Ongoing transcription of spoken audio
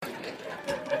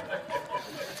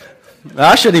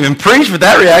I shouldn't even preach with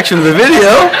that reaction to the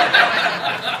video.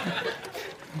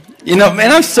 You know,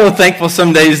 man, I'm so thankful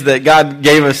some days that God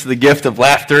gave us the gift of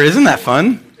laughter. Isn't that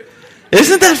fun?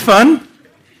 Isn't that fun?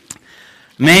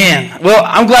 Man, well,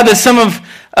 I'm glad that some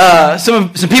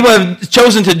people have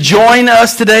chosen to join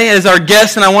us today as our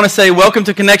guests, and I want to say welcome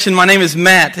to Connection. My name is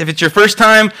Matt. If it's your first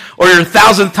time or your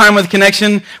 1,000th time with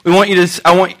Connection, we want you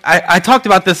to. I talked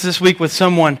about this week with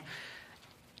someone.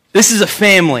 This is a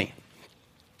family.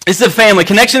 This is a family.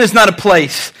 Connection is not a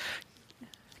place.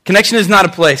 Connection is not a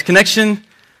place. Connection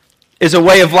is a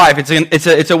way of life.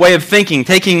 It's a way of thinking,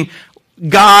 taking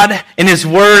God and His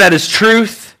Word at His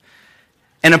truth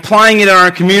and applying it in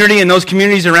our community and those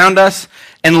communities around us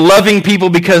and loving people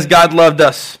because God loved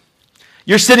us.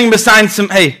 You're sitting beside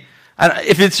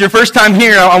if it's your first time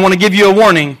here, I want to give you a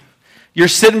warning. You're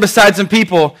sitting beside some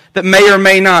people that may or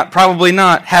may not, probably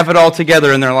not, have it all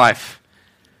together in their life.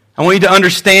 I want you to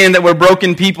understand that we're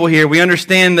broken people here. We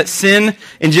understand that sin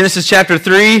in Genesis chapter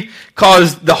 3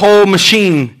 caused the whole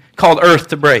machine called earth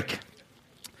to break.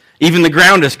 Even the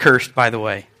ground is cursed, by the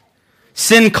way.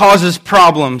 Sin causes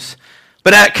problems.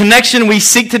 But at Connection, we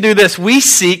seek to do this. We're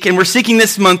seeking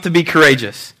this month to be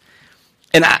courageous.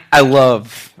 And I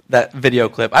love that video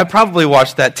clip. I probably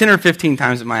watched that 10 or 15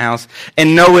 times at my house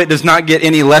and know it does not get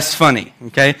any less funny,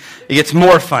 okay? It gets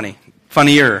more funny,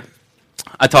 funnier.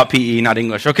 I taught PE, not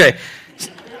English. Okay.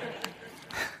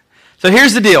 So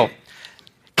here's the deal.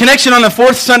 Connection on the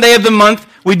fourth Sunday of the month,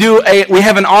 we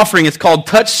have an offering. It's called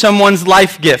Touch Someone's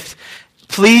Life Gift.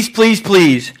 Please, please,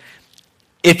 please.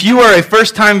 If you are a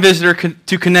first-time visitor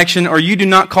to Connection or you do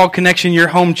not call Connection your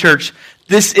home church,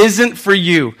 this isn't for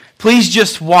you. Please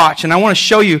just watch. And I want to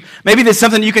show you, maybe there's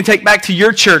something you can take back to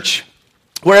your church,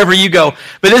 wherever you go.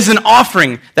 But this is an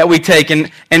offering that we take.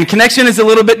 And Connection is a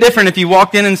little bit different. If you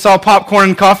walked in and saw popcorn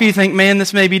and coffee, you think, man,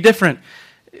 this may be different.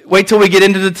 Wait till we get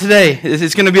into today.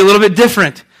 It's going to be a little bit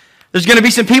different. There's going to be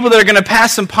some people that are going to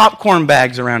pass some popcorn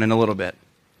bags around in a little bit.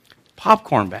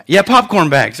 Popcorn bags. Yeah, popcorn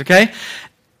bags, okay?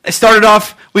 It started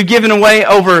off, we've given away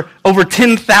over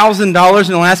 $10,000 in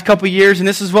the last couple of years, and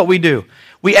this is what we do.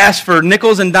 We ask for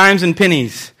nickels and dimes and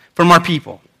pennies from our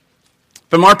people.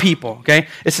 From our people, okay?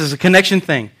 This is a Connection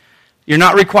thing. You're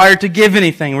not required to give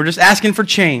anything. We're just asking for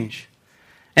change.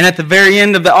 And at the very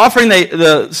end of the offering,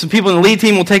 some people in the lead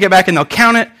team will take it back and they'll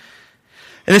count it.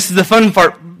 And this is the fun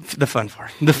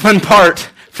part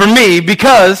for me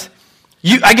because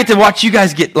I get to watch you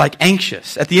guys get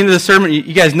anxious. At the end of the sermon,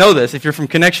 you guys know this if you're from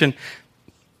Connection.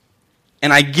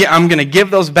 And I'm going to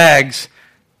give those bags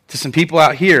to some people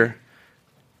out here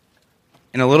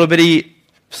in a little bitty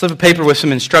slip of paper with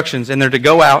some instructions, and they're to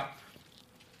go out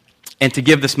and to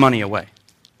give this money away.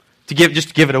 Just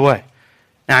to give it away.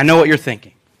 Now, I know what you're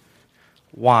thinking.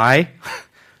 Why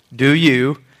do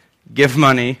you give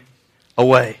money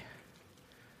away?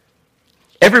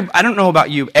 I don't know about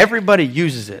you. Everybody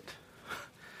uses it.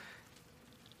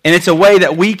 And it's a way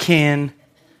that we can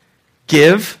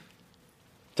give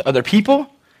to other people.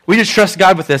 We just trust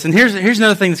God with this. And here's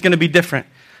another thing that's going to be different.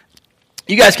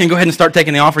 You guys can go ahead and start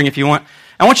taking the offering if you want.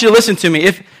 I want you to listen to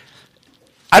me.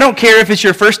 I don't care if it's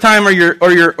your first time or your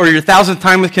 1,000th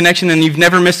time with Connection and you've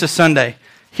never missed a Sunday.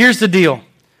 Here's the deal.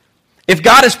 If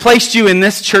God has placed you in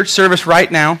this church service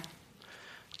right now,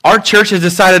 our church has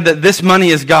decided that this money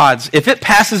is God's. If it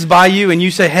passes by you and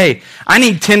you say, hey, I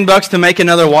need $10 to make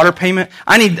another water payment,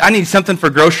 I need something for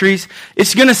groceries,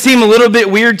 it's going to seem a little bit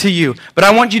weird to you, but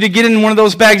I want you to get in one of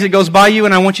those bags that goes by you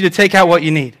and I want you to take out what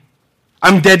you need.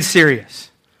 I'm dead serious.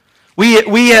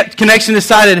 We at Connection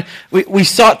decided, we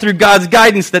sought through God's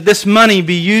guidance that this money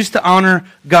be used to honor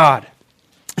God.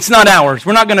 It's not ours.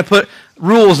 We're not going to put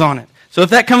rules on it. So if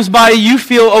that comes by, you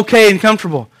feel okay and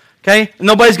comfortable. Okay?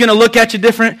 Nobody's going to look at you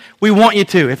different. We want you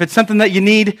to. If it's something that you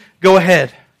need, go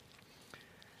ahead.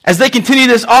 As they continue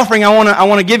this offering, I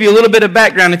want to give you a little bit of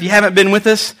background. If you haven't been with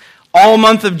us, all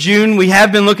month of June, we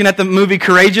have been looking at the movie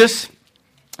Courageous.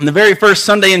 On the very first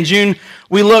Sunday in June,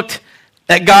 we looked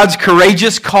at God's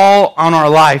courageous call on our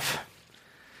life.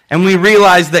 And we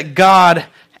realized that God,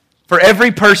 for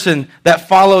every person that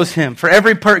follows Him,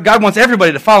 God wants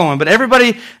everybody to follow Him, but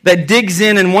everybody that digs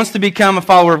in and wants to become a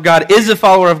follower of God is a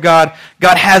follower of God.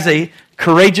 God has a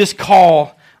courageous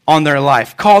call on their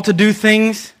life. Call to do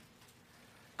things,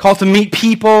 call to meet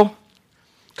people,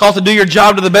 call to do your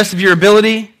job to the best of your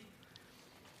ability.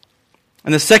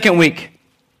 And the second week,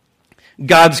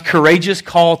 God's courageous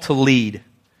call to lead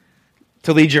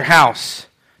your house,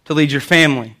 to lead your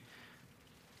family,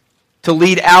 to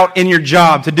lead out in your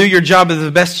job, to do your job as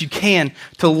the best you can,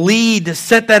 to lead, to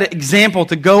set that example,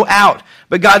 to go out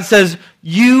But God says,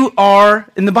 you are,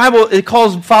 in the Bible, it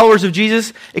calls followers of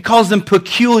Jesus, it calls them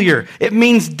peculiar. It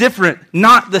means different,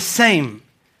 not the same.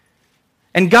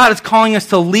 And God is calling us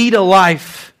to lead a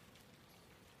life.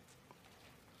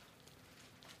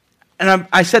 And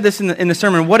I said this in the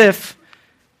sermon, what if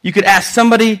you could ask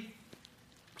somebody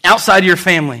outside your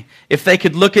family if they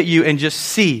could look at you and just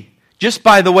see, just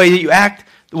by the way that you act,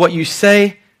 what you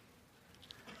say,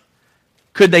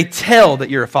 could they tell that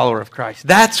you're a follower of Christ?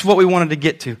 That's what we wanted to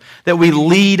get to, that we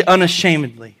lead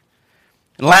unashamedly.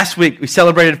 And last week we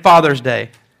celebrated Father's Day.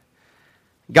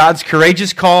 God's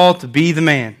courageous call to be the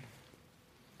man,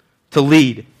 to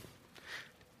lead,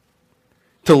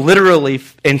 to literally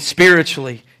and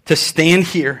spiritually, to stand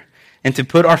here and to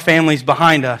put our families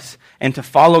behind us and to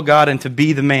follow God and to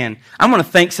be the man. I'm going to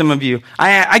thank some of you.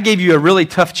 I gave you a really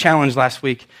tough challenge last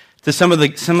week to some of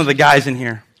the guys in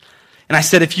here. And I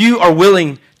said, if you are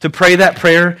willing to pray that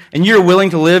prayer and you're willing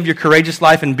to live your courageous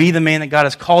life and be the man that God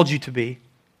has called you to be,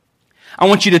 I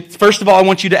want you to, first of all, I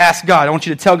want you to ask God. I want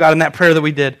you to tell God in that prayer that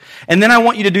we did. And then I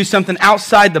want you to do something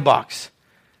outside the box.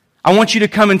 I want you to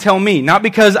come and tell me, not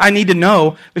because I need to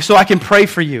know, but so I can pray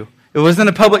for you. It wasn't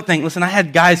a public thing. Listen, I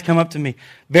had guys come up to me,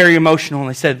 very emotional, and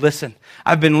they said, listen,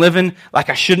 I've been living like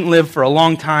I shouldn't live for a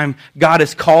long time. God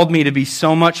has called me to be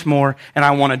so much more, and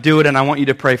I want to do it, and I want you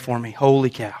to pray for me. Holy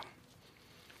cow.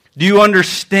 Do you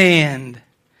understand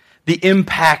the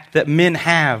impact that men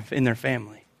have in their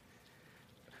family?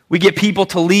 We get people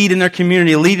to lead in their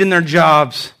community, lead in their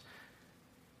jobs,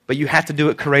 but you have to do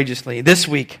it courageously. This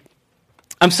week,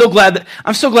 I'm so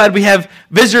glad we have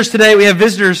visitors today. We have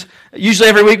visitors usually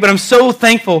every week, but I'm so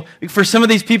thankful for some of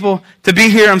these people to be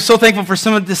here. I'm so thankful for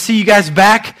some of to see you guys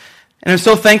back, and I'm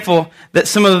so thankful that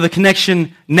some of the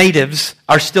Connection natives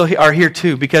are here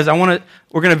too, because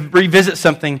we're going to revisit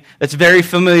something that's very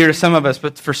familiar to some of us,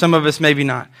 but for some of us maybe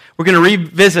not. We're going to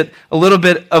revisit a little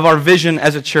bit of our vision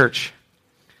as a church.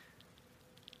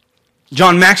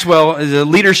 John Maxwell is a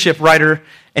leadership writer,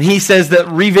 and he says that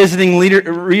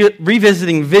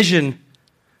revisiting vision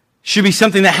should be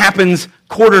something that happens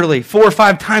quarterly, 4 or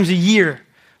 5 times a year.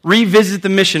 Revisit the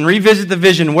mission, revisit the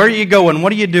vision. Where are you going?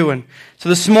 What are you doing? So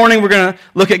this morning we're going to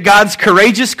look at God's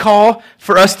courageous call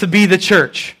for us to be the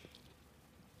church.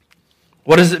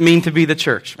 What does it mean to be the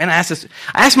church? Man, I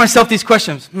ask myself these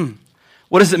questions.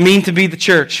 What does it mean to be the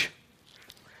church?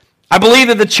 I believe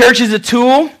that the church is a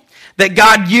tool that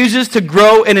God uses to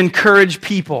grow and encourage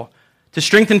people, to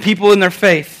strengthen people in their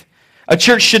faith. A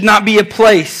church should not be a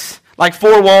place like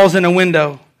 4 walls and a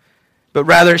window, but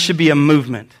rather it should be a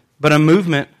movement. But a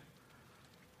movement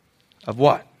of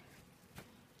what?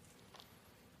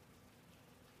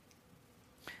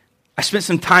 I spent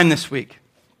some time this week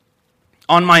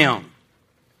on my own,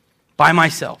 by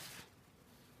myself,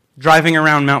 driving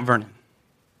around Mount Vernon.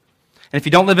 And if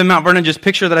you don't live in Mount Vernon, just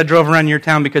picture that I drove around your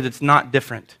town, because it's not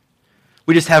different.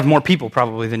 We just have more people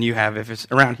probably than you have if it's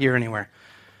around here anywhere.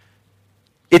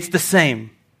 It's the same.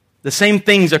 The same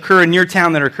things occur in your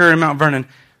town that occur in Mount Vernon.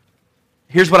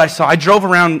 Here's what I saw. I drove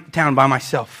around town by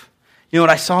myself. You know what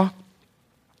I saw?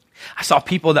 I saw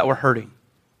people that were hurting.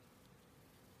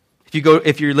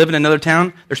 If you live in another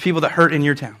town, there's people that hurt in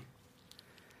your town.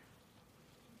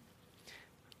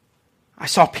 I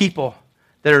saw people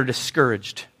that are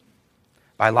discouraged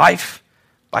by life,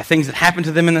 by things that happen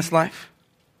to them in this life.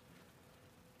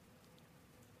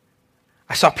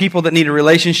 I saw people that need a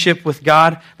relationship with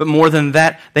God, but more than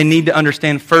that, they need to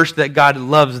understand first that God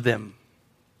loves them.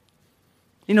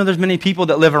 You know, there's many people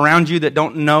that live around you that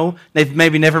don't know. They've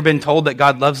maybe never been told that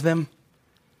God loves them.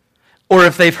 Or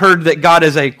if they've heard that God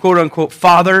is a quote-unquote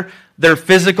father, their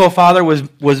physical father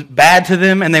was bad to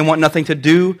them and they want nothing to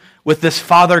do with this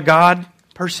Father God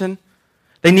person.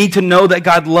 They need to know that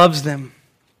God loves them.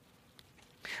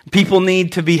 People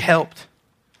need to be helped.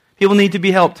 People need to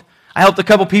be helped. I helped a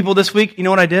couple people this week. You know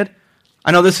what I did?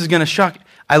 I know this is going to shock.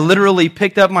 I literally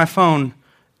picked up my phone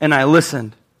and I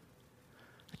listened.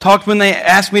 Talked when they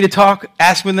asked me to talk,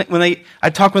 I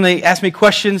talked when they asked me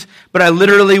questions, but I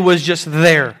literally was just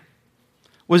there.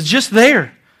 Was just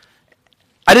there.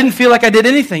 I didn't feel like I did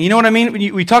anything. You know what I mean?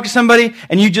 When we talk to somebody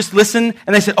and you just listen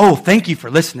and they say, "Oh, thank you for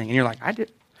listening." And you're like, "I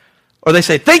did." Or they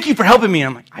say, "Thank you for helping me." And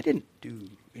I'm like, "I didn't do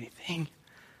anything."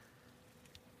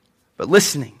 But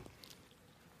listening.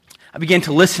 I began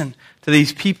to listen to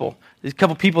these people, these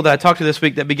couple people that I talked to this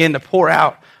week that began to pour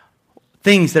out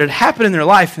things that had happened in their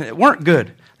life that weren't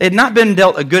good. They had not been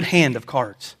dealt a good hand of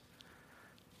cards.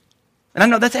 And I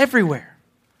know that's everywhere.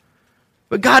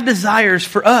 But God desires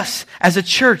for us as a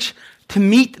church to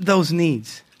meet those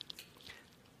needs.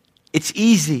 It's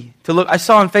easy to look. I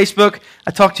saw on Facebook,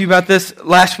 I talked to you about this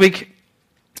last week,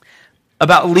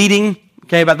 about leading,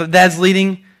 okay, about the dads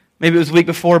leading. Maybe it was the week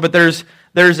before, but there's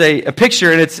a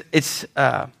picture, and it's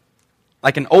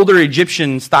like an older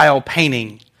Egyptian style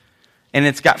painting, and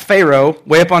it's got Pharaoh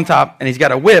way up on top, and he's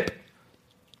got a whip,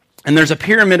 and there's a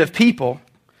pyramid of people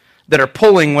that are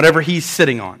pulling whatever he's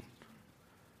sitting on.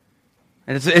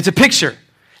 And it's a picture.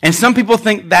 And some people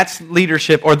think that's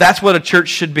leadership, or that's what a church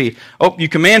should be. Oh, you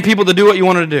command people to do what you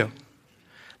want to do.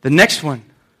 The next one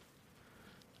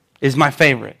is my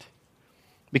favorite.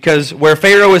 Because where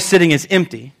Pharaoh is sitting is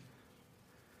empty.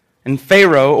 And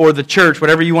Pharaoh, or the church,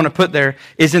 whatever you want to put there,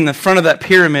 is in the front of that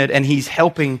pyramid, and he's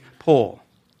helping pull.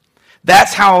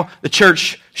 That's how the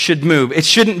church should move. It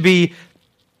shouldn't be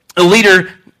a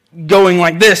leader going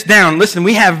like this down. Listen,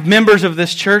 we have members of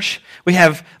this church. We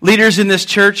have leaders in this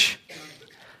church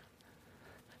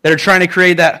that are trying to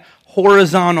create that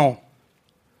horizontal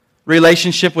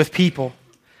relationship with people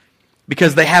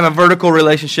because they have a vertical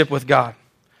relationship with God.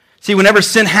 See, whenever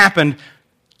sin happened,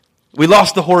 we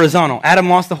lost the horizontal. Adam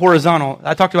lost the horizontal.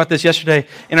 I talked about this yesterday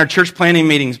in our church planning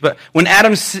meetings. But when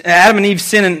Adam and Eve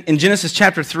sinned in Genesis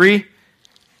chapter 3,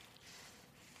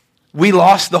 we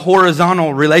lost the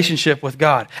horizontal relationship with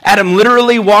God. Adam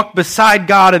literally walked beside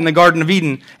God in the Garden of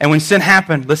Eden. And when sin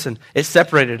happened, listen, it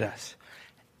separated us.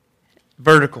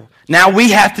 Vertical. Now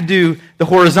we have to do the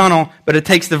horizontal, but it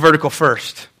takes the vertical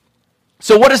first.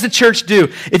 So what does the church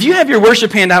do? If you have your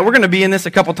worship handout, we're going to be in this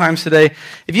a couple times today.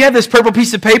 If you have this purple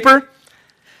piece of paper,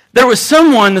 there was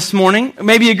someone this morning,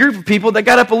 maybe a group of people, that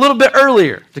got up a little bit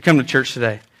earlier to come to church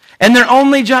today. And their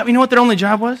only job, you know what their only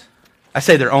job was? I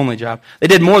say their only job. They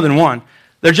did more than one.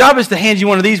 Their job is to hand you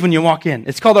one of these when you walk in.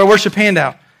 It's called our worship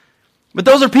handout. But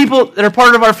those are people that are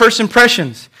part of our first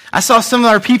impressions. I saw some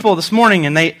of our people this morning,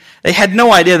 and they had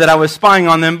no idea that I was spying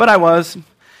on them, but I was,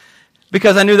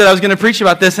 because I knew that I was going to preach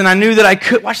about this, and I knew that I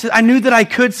could. Watch this. I knew that I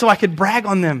could, so I could brag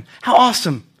on them. How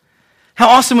awesome! How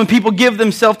awesome when people give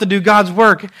themselves to do God's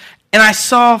work. And I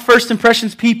saw first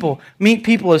impressions people meet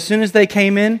people as soon as they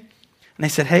came in, and they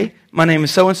said, "Hey, my name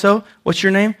is so and so. What's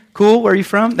your name? Cool. Where are you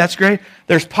from? That's great.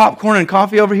 There's popcorn and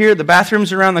coffee over here. The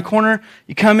bathroom's around the corner.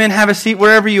 You come in, have a seat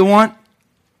wherever you want."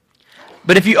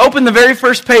 But if you open the very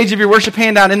first page of your worship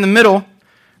handout in the middle,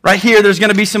 right here, there's going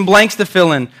to be some blanks to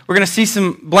fill in. We're going to see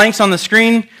some blanks on the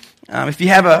screen. If you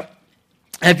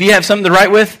have something to write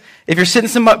with, if you're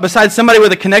sitting beside somebody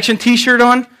with a Connection T-shirt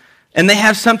on, and they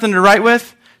have something to write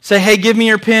with, say, "Hey, give me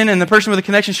your pen," and the person with a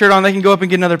Connection shirt on, they can go up and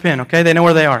get another pen. Okay, they know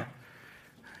where they are.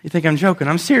 You think I'm joking?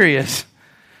 I'm serious.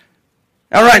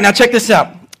 All right, now check this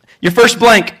out. Your first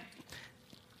blank.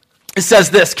 It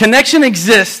says this: Connection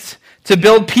exists to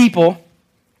build people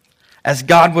as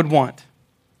God would want.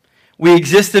 We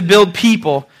exist to build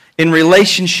people in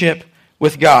relationship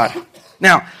with God.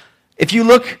 Now, if you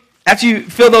look, after you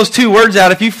fill those two words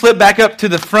out, if you flip back up to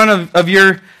the front of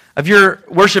your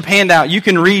worship handout, you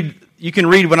can read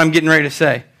what I'm getting ready to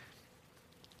say.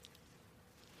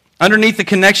 Underneath the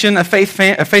connection, a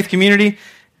faith community,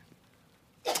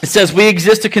 it says we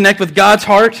exist to connect with God's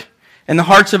heart and the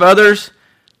hearts of others,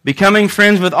 becoming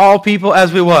friends with all people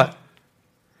as we what?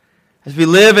 As we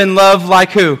live and love like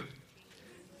who?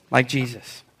 Like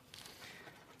Jesus.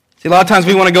 See, a lot of times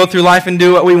we want to go through life and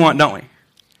do what we want, don't we?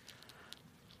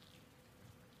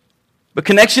 But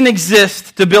connection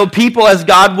exists to build people as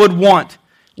God would want.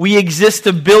 We exist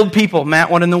to build people. Matt,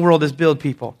 what in the world is build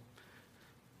people?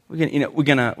 We're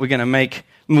gonna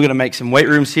make some weight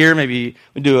rooms here. Maybe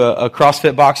we do a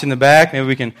CrossFit box in the back. Maybe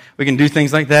we can do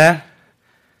things like that.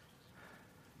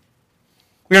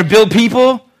 We're gonna build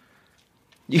people.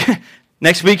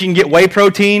 Next week you can get whey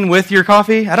protein with your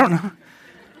coffee. I don't know.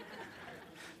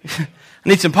 I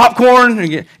need some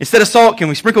popcorn. Instead of salt, can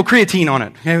we sprinkle creatine on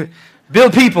it? Okay?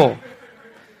 Build people.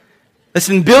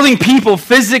 Listen, building people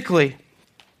physically.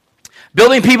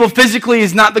 Building people physically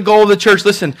is not the goal of the church.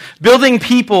 Listen, building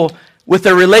people with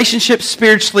a relationship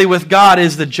spiritually with God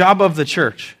is the job of the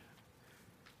church.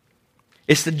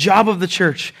 It's the job of the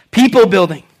church. People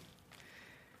building.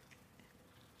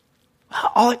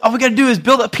 All we got to do is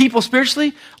build up people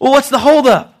spiritually? Well, what's the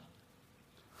holdup?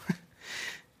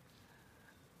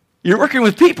 You're working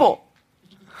with people.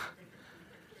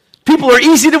 People are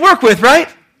easy to work with, right?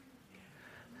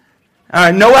 All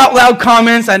right, no out loud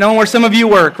comments. I know where some of you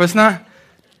work. Let's not.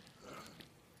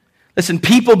 Listen,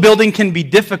 people building can be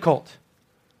difficult.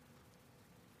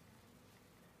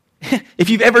 If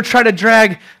you've ever tried to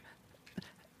drag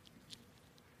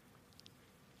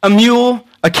a mule,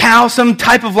 a cow, some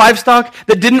type of livestock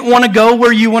that didn't want to go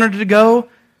where you wanted it to go,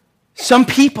 some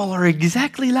people are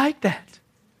exactly like that.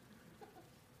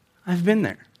 I've been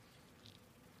there.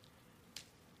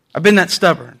 I've been that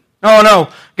stubborn. Oh no,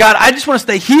 God, I just want to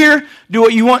stay here, do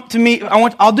what you want to me.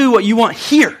 I'll do what you want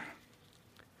here.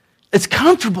 It's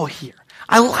comfortable here.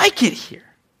 I like it here.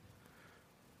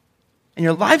 And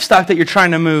your livestock that you're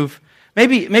trying to move,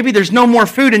 maybe there's no more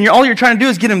food and all you're trying to do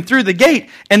is get them through the gate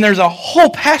and there's a whole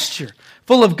pasture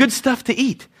full of good stuff to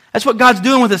eat. That's what God's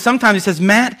doing with us. Sometimes He says,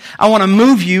 Matt, I want to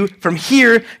move you from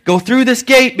here, go through this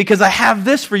gate because I have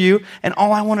this for you, and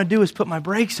all I want to do is put my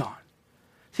brakes on.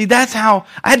 See, that's how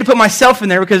I had to put myself in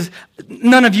there because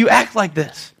none of you act like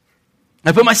this.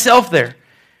 I put myself there.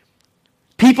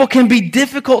 People can be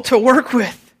difficult to work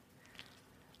with.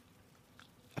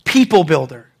 A people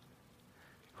builder.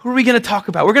 Who are we going to talk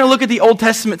about? We're going to look at the Old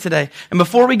Testament today. And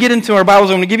before we get into our Bibles,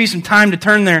 I'm going to give you some time to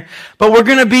turn there. But we're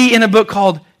going to be in a book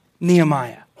called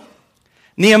Nehemiah.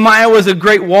 Nehemiah was a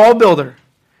great wall builder.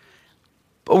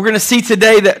 But we're going to see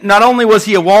today that not only was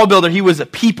he a wall builder, he was a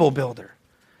people builder.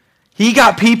 He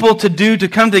got people to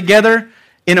come together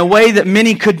in a way that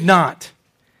many could not.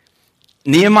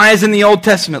 Nehemiah is in the Old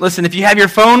Testament. Listen, if you have your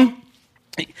phone,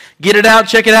 get it out,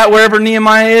 check it out wherever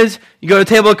Nehemiah is. You go to the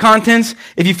table of contents.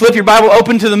 If you flip your Bible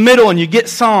open to the middle and you get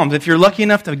Psalms, if you're lucky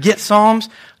enough to get Psalms,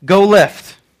 go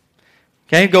left.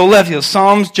 Okay, go left. You go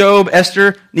Psalms, Job,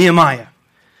 Esther, Nehemiah.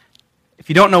 If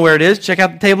you don't know where it is, check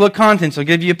out the table of contents. It'll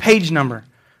give you a page number.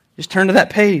 Just turn to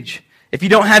that page. If you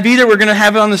don't have either, we're going to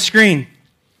have it on the screen.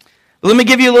 But let me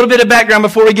give you a little bit of background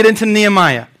before we get into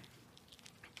Nehemiah.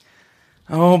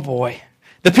 Oh boy.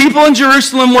 The people in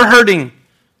Jerusalem were hurting.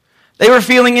 They were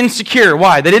feeling insecure.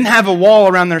 Why? They didn't have a wall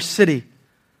around their city.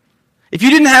 If you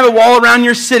didn't have a wall around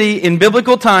your city in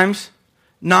biblical times,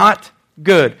 not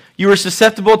good. You were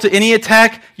susceptible to any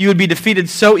attack. You would be defeated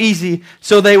so easy.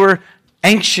 So they were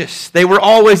anxious. They were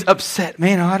always upset.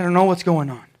 Man, I don't know what's going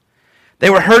on. They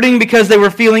were hurting because they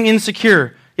were feeling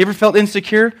insecure. You ever felt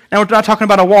insecure? Now, we're not talking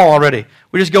about a wall already.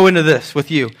 We just go into this with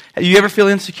you. Have you ever feel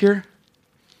insecure?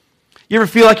 You ever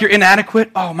feel like you're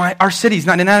inadequate? Oh, our city's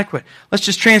not inadequate. Let's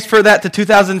just transfer that to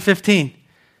 2015.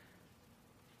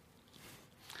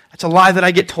 That's a lie that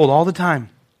I get told all the time.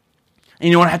 And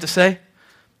you know what I have to say?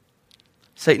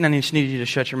 Satan, I just need you to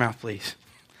shut your mouth, please.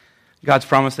 God's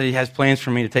promised that He has plans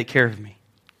for me to take care of me.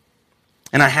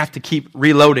 And I have to keep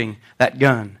reloading that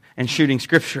gun and shooting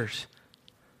scriptures.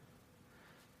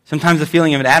 Sometimes the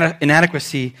feeling of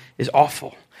inadequacy is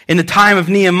awful. In the time of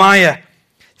Nehemiah,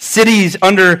 cities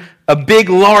under a big,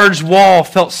 large wall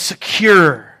felt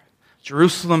secure.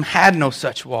 Jerusalem had no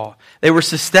such wall. They were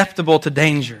susceptible to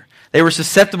danger. They were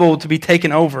susceptible to be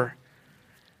taken over.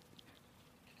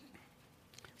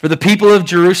 For the people of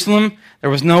Jerusalem, there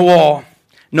was no wall.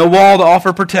 No wall to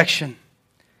offer protection.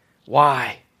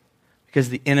 Why? Because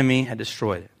the enemy had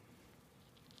destroyed it.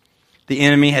 The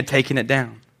enemy had taken it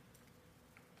down.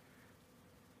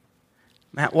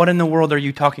 Matt, what in the world are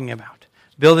you talking about?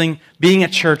 Being a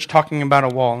church, talking about a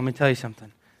wall. Let me tell you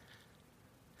something.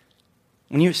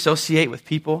 When you associate with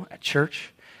people at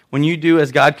church, when you do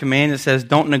as God commands, it says,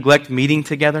 don't neglect meeting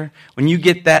together. When you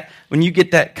get that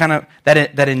kind of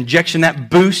that injection, that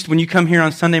boost, when you come here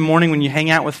on Sunday morning, when you hang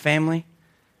out with family,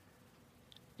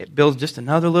 it builds just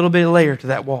another little bit of layer to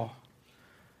that wall.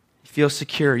 You feel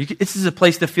secure. This is a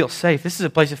place to feel safe. This is a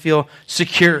place to feel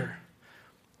secure.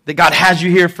 That God has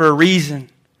you here for a reason.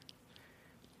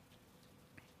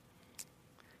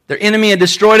 Their enemy had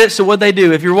destroyed it, so what'd they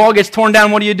do? If your wall gets torn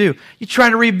down, what do? You try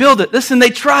to rebuild it. Listen, they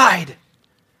tried.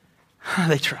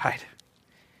 They tried.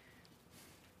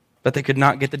 But they could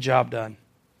not get the job done.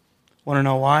 Want to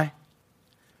know why?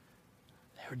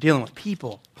 They were dealing with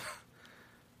people.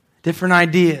 Different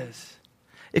ideas.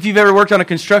 If you've ever worked on a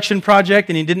construction project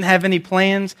and you didn't have any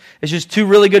plans, it's just two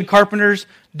really good carpenters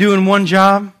doing one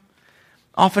job,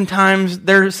 oftentimes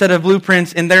their set of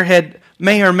blueprints in their head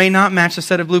may or may not match the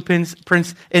set of blueprints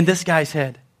in this guy's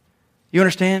head. You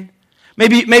understand?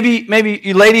 Maybe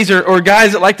you ladies or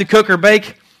guys that like to cook or bake,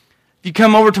 if you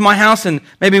come over to my house and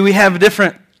maybe we have a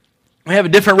different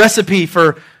recipe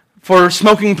for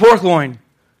smoking pork loin.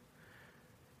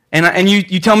 And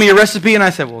you tell me your recipe and I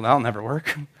said, well, that'll never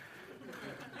work.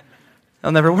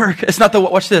 That'll never work. It's not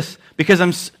watch this.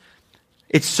 Because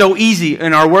it's so easy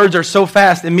and our words are so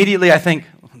fast, immediately I think,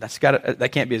 that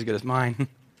can't be as good as mine.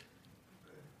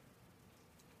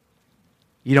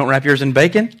 You don't wrap yours in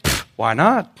bacon? Pfft, why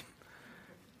not?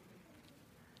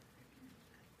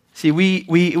 See, we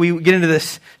get into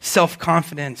this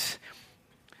self-confidence.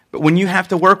 But when you have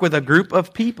to work with a group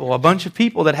of people, a bunch of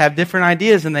people that have different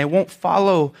ideas and they won't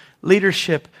follow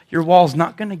leadership, your wall's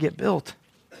not going to get built.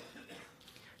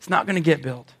 It's not going to get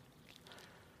built.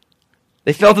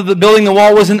 They felt that building the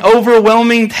wall was an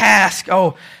overwhelming task.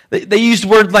 Oh, they used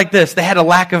words like this. They had a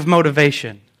lack of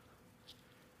motivation.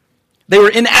 They were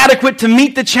inadequate to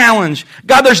meet the challenge.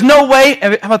 God, there's no way.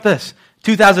 How about this?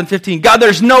 2015. God,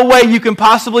 there's no way you can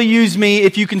possibly use me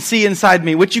if you can see inside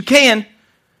me, which you can.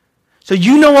 So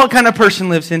you know what kind of person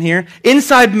lives in here.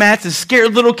 Inside Matt's a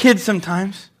scared little kid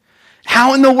sometimes.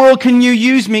 How in the world can you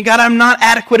use me? God, I'm not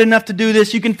adequate enough to do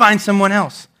this. You can find someone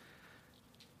else.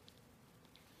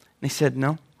 And he said,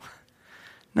 no.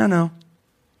 I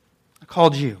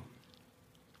called you.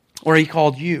 Or he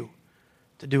called you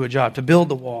to do a job, to build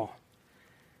the wall.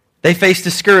 They faced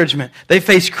discouragement. They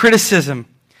faced criticism.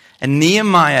 And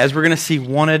Nehemiah, as we're going to see,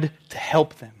 wanted to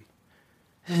help them.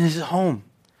 This is his home.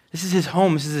 This is his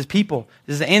home. This is his people.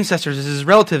 This is his ancestors. This is his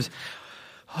relatives.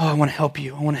 Oh, I want to help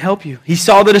you. I want to help you. He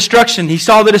saw the destruction. He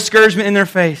saw the discouragement in their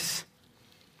face.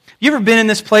 You ever been in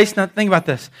this place? Now think about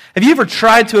this. Have you ever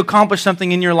tried to accomplish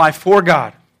something in your life for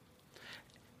God?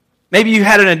 Maybe you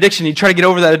had an addiction. You try to get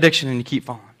over that addiction and you keep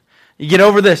falling. You get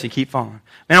over this, you keep falling.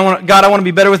 Man, I want to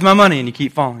be better with my money, and you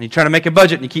keep falling. You try to make a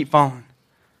budget and you keep falling.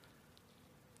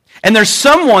 And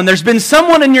there's been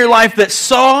someone in your life that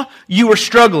saw you were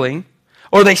struggling,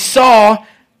 or they saw,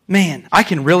 man, I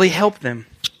can really help them.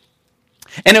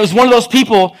 And it was one of those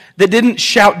people that didn't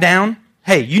shout down,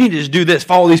 hey, you need to just do this,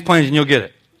 follow these plans and you'll get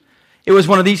it. It was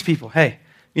one of these people, hey,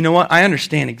 you know what? I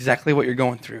understand exactly what you're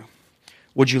going through.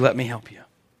 Would you let me help you?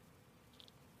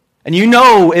 And you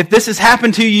know, if this has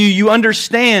happened to you, you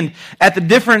understand at the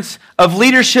difference of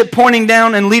leadership pointing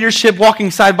down and leadership walking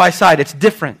side by side. It's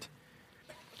different.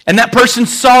 And that person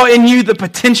saw in you the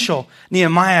potential.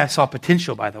 Nehemiah saw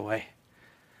potential, by the way.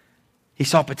 He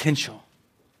saw potential.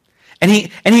 And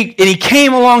he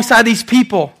came alongside these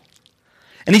people.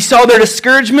 And he saw their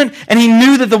discouragement, and he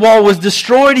knew that the wall was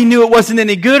destroyed. He knew it wasn't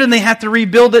any good, and they had to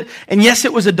rebuild it. And yes,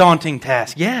 it was a daunting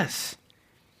task. Yes.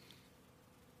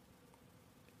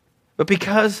 But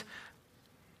because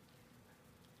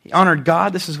he honored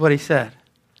God, this is what he said.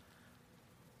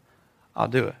 I'll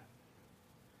do it.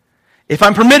 If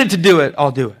I'm permitted to do it,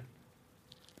 I'll do it.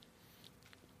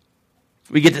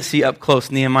 We get to see up close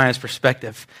Nehemiah's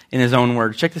perspective in his own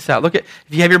words. Check this out. If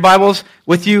you have your Bibles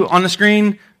with you on the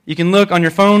screen, you can look on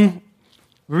your phone.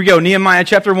 Here we go. Nehemiah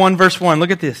chapter 1, verse 1.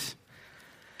 Look at this.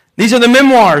 These are the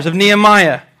memoirs of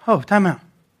Nehemiah. Oh, time out.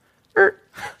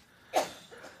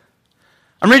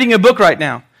 I'm reading a book right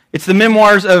now. It's the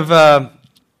memoirs of a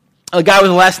guy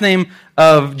with the last name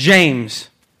of James.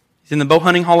 He's in the Bow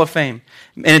Hunting Hall of Fame.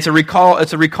 And it's a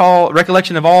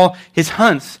recollection of all his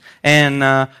hunts and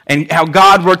how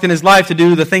God worked in his life to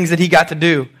do the things that he got to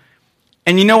do.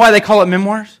 And you know why they call it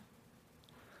memoirs?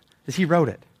 Because he wrote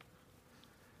it.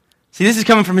 See, this is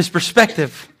coming from his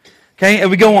perspective. Okay, and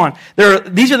we go on.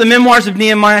 These are the memoirs of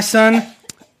Nehemiah, son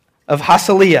of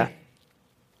Hasaliah.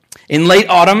 In late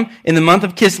autumn, in the month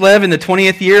of Kislev, in the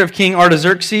 20th year of King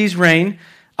Artaxerxes' reign,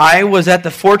 I was at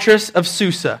the fortress of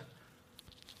Susa.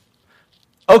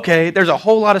 Okay, there's a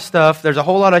whole lot of stuff. There's a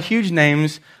whole lot of huge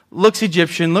names. Looks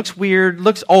Egyptian, looks weird,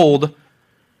 looks old.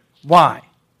 Why?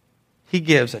 He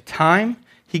gives a time,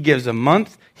 he gives a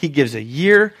month, he gives a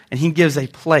year, and he gives a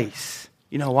place.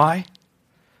 You know why?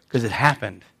 Because it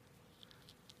happened.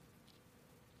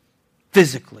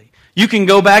 Physically. You can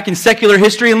go back in secular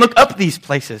history and look up these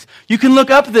places. You can look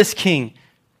up this king.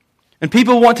 And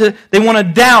people want to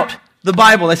doubt the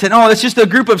Bible. They said, oh, it's just a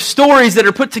group of stories that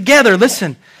are put together.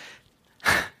 Listen,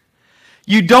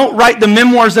 you don't write the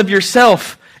memoirs of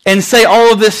yourself and say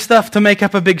all of this stuff to make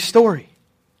up a big story.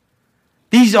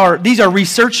 These are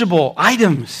researchable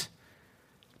items.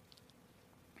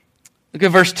 Look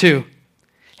at verse 2.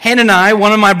 Hanani,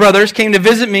 one of my brothers, came to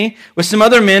visit me with some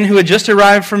other men who had just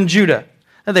arrived from Judah.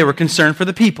 Now, they were concerned for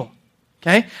the people.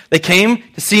 Okay? They came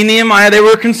to see Nehemiah. They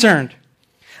were concerned.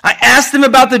 I asked them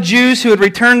about the Jews who had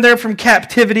returned there from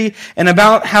captivity and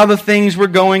about how the things were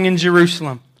going in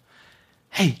Jerusalem.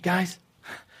 Hey, guys.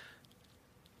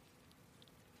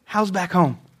 How's back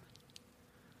home?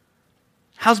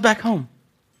 How's back home?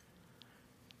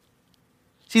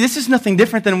 See, this is nothing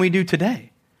different than we do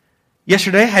today.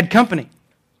 Yesterday, I had company.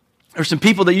 There were some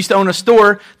people that used to own a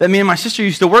store that me and my sister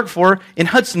used to work for in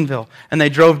Hudsonville. And they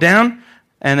drove down,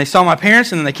 and they saw my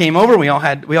parents, and then they came over, and we all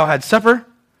had supper.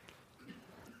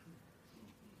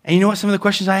 And you know what some of the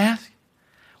questions I asked?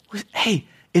 Hey,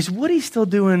 is Woody still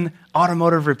doing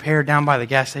automotive repair down by the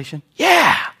gas station?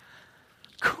 Yeah!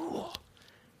 Cool.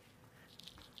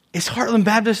 Is Heartland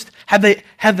Baptist, how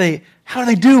are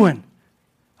they doing?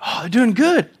 Oh, they're doing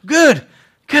good. Good.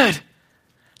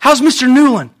 How's Mr.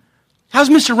 Newland? How's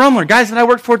Mr. Rumler? Guys that I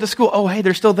worked for at the school. Oh, hey,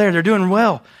 they're still there. They're doing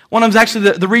well. One of them's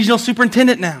actually the regional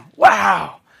superintendent now.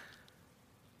 Wow.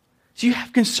 So you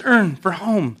have concern for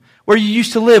home, where you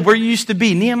used to live, where you used to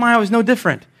be. Nehemiah was no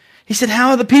different. He said, how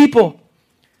are the people?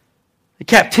 The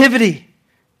captivity.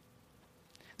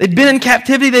 They'd been in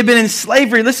captivity. They'd been in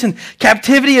slavery. Listen,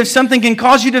 captivity of something can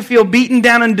cause you to feel beaten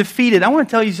down and defeated. I want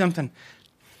to tell you something.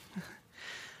 Do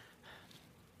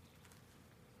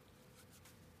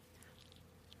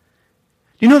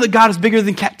you know that God is bigger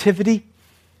than captivity?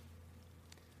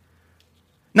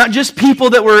 Not just people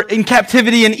that were in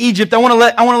captivity in Egypt. I want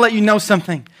to let you know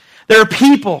something. There are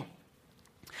people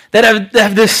that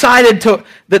have decided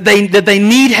that they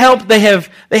need help. They have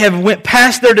went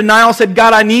past their denial, said,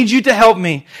 God, I need you to help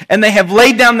me. And they have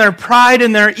laid down their pride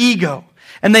and their ego.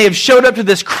 And they have showed up to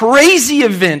this crazy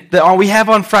event that we have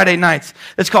on Friday nights.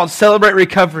 That's called Celebrate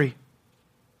Recovery.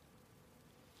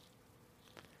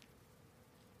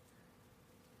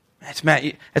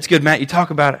 That's good, Matt. You talk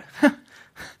about it.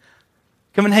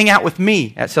 Come and hang out with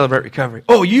me at Celebrate Recovery.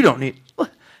 Oh, you don't need...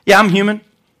 Yeah, I'm human.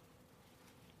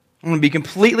 I'm going to be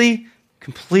completely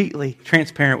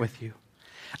transparent with you.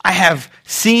 I have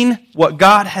seen what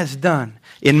God has done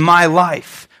in my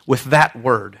life with that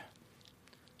word.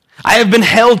 I have been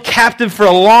held captive for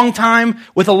a long time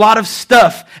with a lot of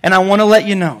stuff, and I want to let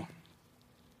you know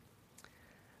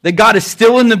that God is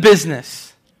still in the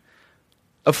business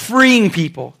of freeing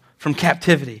people from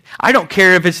captivity. I don't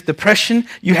care if it's depression,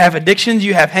 you have addictions,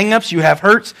 you have hang-ups, you have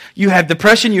hurts, you have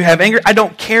depression, you have anger. I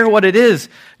don't care what it is.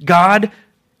 God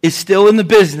is still in the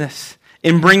business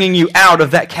in bringing you out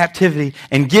of that captivity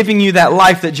and giving you that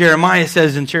life that Jeremiah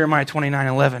says in Jeremiah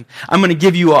 29:11. I'm going to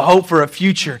give you a hope for a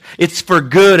future. It's for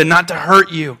good and not to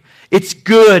hurt you. It's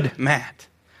good, Matt.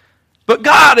 But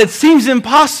God, it seems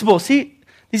impossible. See,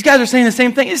 these guys are saying the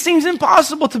same thing. It seems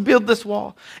impossible to build this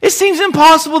wall. It seems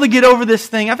impossible to get over this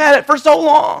thing. I've had it for so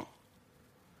long.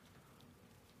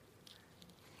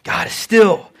 God is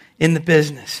still in the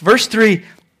business. Verse 3,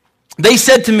 they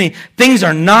said to me, things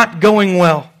are not going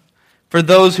well for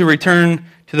those who return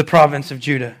to the province of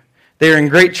Judah. They are in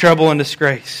great trouble and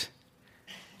disgrace.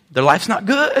 Their life's not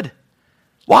good.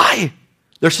 Why?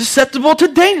 They're susceptible to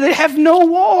danger. They have no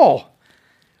wall.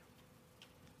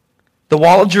 The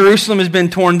wall of Jerusalem has been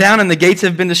torn down and the gates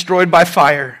have been destroyed by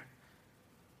fire.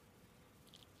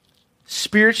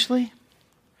 Spiritually,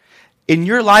 in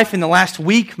your life in the last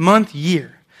week, month,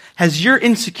 year, has your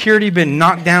insecurity been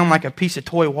knocked down like a piece of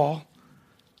toy wall?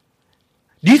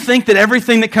 Do you think that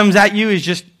everything that comes at you is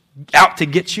just out to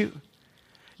get you?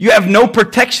 You have no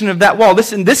protection of that wall.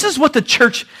 Listen, this is what the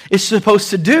church is supposed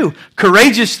to do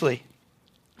courageously.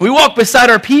 We walk beside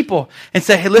our people and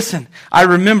say, hey, listen, I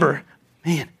remember,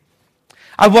 man,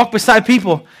 I walk beside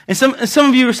people, and some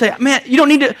of you will say, man, you don't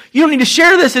need to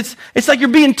share this. It's like you're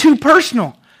being too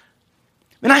personal.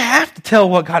 And I have to tell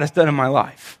what God has done in my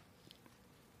life.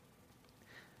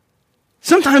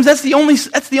 Sometimes that's the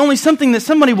only something that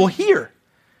somebody will hear.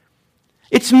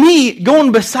 It's me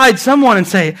going beside someone and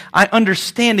say, I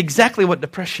understand exactly what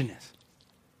depression is.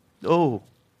 Oh.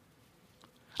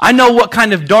 I know what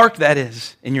kind of dark that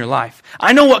is in your life.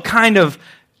 I know what kind of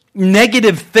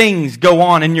negative things go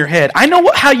on in your head. I know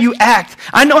how you act.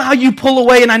 I know how you pull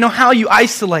away, and I know how you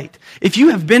isolate. If you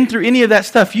have been through any of that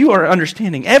stuff, you are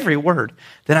understanding every word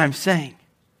that I'm saying.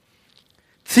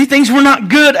 See, things were not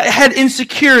good. I had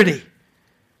insecurity.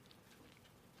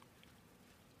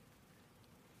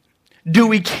 Do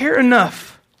we care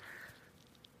enough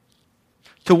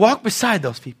to walk beside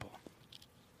those people?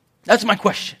 That's my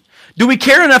question. Do we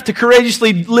care enough to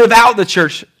courageously live out the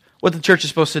church, what the church is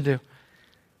supposed to do?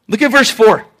 Look at verse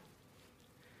 4.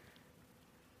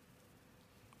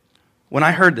 When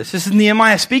I heard this is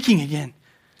Nehemiah speaking again.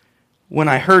 When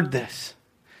I heard this,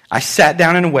 I sat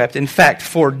down and wept. In fact,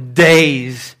 for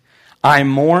days I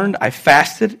mourned, I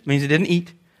fasted, means I didn't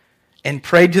eat, and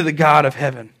prayed to the God of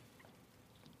heaven.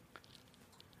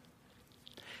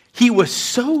 He was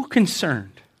so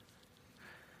concerned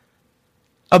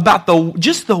about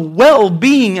just the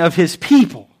well-being of his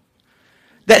people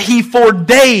that he for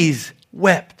days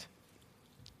wept,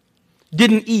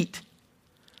 didn't eat,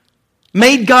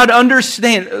 made God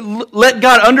understand, let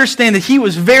God understand that he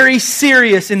was very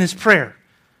serious in his prayer.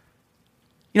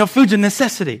 You know, food's a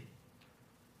necessity.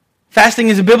 Fasting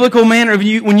is a biblical manner of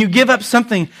when you give up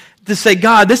something to say,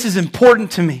 God, this is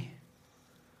important to me.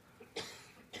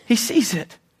 He sees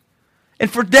it.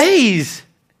 And for days,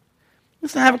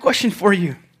 listen, I have a question for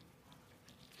you.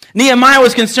 Nehemiah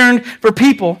was concerned for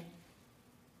people.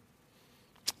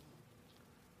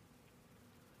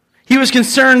 He was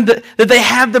concerned that they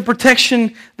have the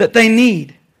protection that they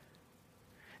need.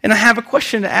 And I have a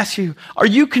question to ask you. Are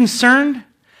you concerned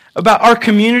about our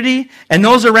community and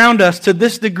those around us to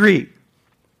this degree?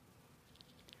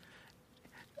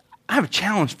 I have a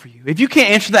challenge for you. If you can't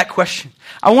answer that question,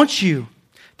 I want you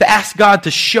to ask God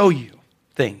to show you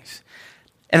things.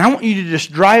 And I want you to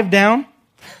just drive down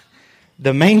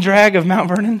the main drag of Mount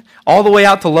Vernon, all the way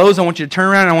out to Lowe's. I want you to turn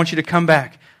around and I want you to come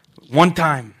back one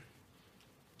time.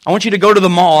 I want you to go to the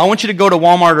mall. I want you to go to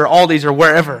Walmart or Aldi's or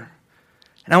wherever.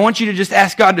 And I want you to just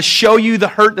ask God to show you the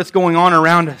hurt that's going on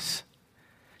around us.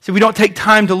 See, we don't take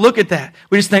time to look at that.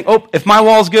 We just think, oh, if my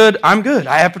wall's good, I'm good.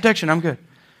 I have protection, I'm good.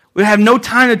 We have no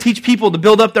time to teach people to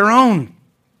build up their own.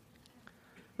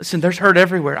 Listen, there's hurt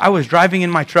everywhere. I was driving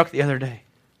in my truck the other day.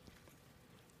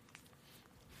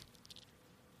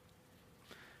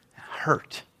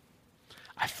 Hurt.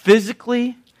 I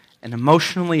physically and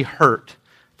emotionally hurt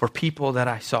for people that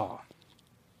I saw.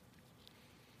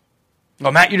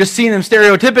 Well, Matt, you're just seeing them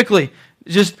stereotypically.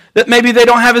 Just that maybe they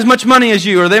don't have as much money as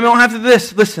you, or they don't have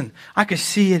this. Listen, I could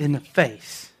see it in the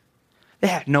face. They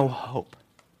had no hope.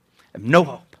 No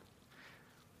hope.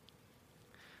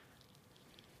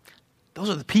 Those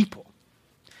are the people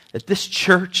that this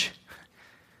church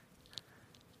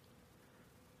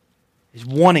is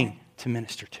wanting to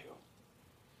minister to.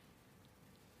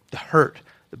 The hurt,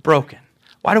 the broken.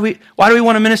 Why do we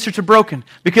want to minister to broken?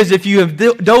 Because if you have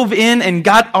dove in and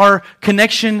got our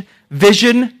connection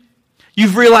vision,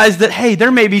 you've realized that, hey,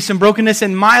 there may be some brokenness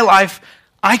in my life.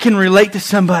 I can relate to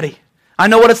somebody. I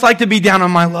know what it's like to be down on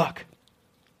my luck.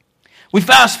 We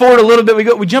fast forward a little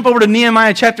bit. We jump over to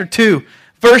Nehemiah chapter 2,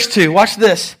 verse 2. Watch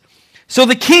this. So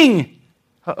the king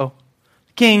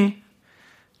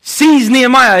sees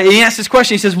Nehemiah. He asks this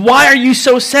question. He says, why are you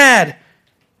so sad?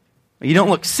 Well, you don't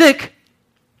look sick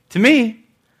to me.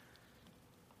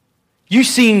 You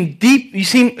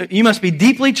must be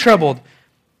deeply troubled.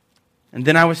 And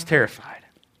then I was terrified.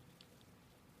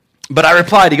 But I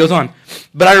replied, he goes on,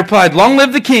 but I replied, long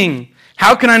live the king.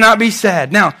 How can I not be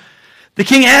sad? Now, the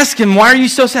king asked him, why are you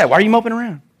so sad? Why are you moping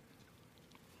around?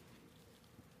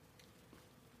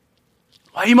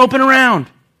 Why are you moping around?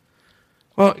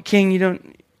 Well, king, you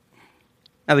don't...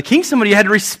 Now, the king's somebody you had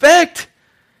to respect.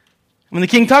 When the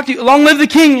king talked to you, long live the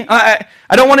king. I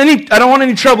don't want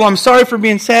any trouble. I'm sorry for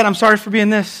being sad. I'm sorry for being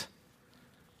this.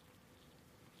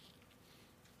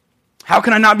 How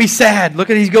can I not be sad? Look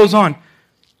at he goes on.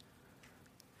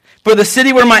 For the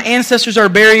city where my ancestors are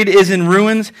buried is in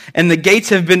ruins, and the gates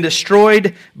have been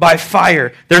destroyed by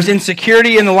fire. There's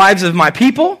insecurity in the lives of my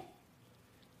people.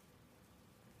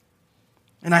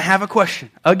 And I have a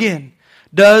question. Again,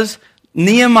 does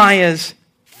Nehemiah's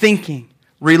thinking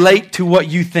relate to what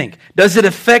you think? Does it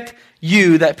affect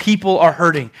you that people are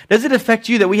hurting? Does it affect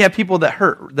you that we have people that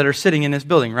hurt that are sitting in this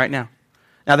building right now?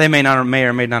 Now, they may or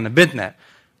may not have been that.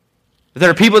 But there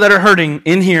are people that are hurting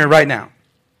in here right now.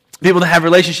 People that have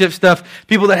relationship stuff,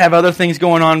 people that have other things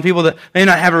going on, people that may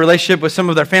not have a relationship with some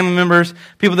of their family members,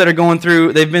 people that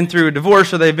are they've been through a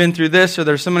divorce, or they've been through this, or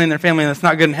there's someone in their family that's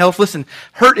not good in health. Listen,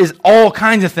 hurt is all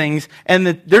kinds of things,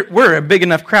 and we're a big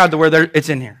enough crowd to where it's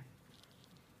in here.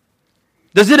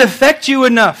 Does it affect you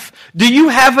enough? Do you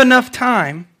have enough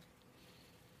time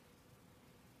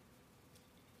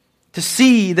to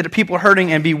see that people are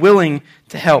hurting and be willing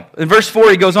to help? In verse 4,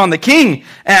 he goes on. The king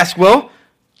asks, well,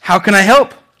 how can I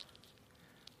help?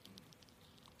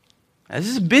 This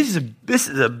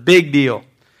is a big deal.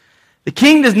 The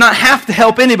king does not have to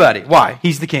help anybody. Why?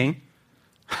 He's the king.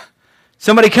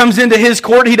 Somebody comes into his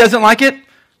court, he doesn't like it.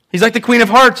 He's like the Queen of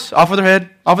Hearts. Off with her head.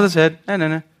 Off with his head.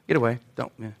 No. Get away.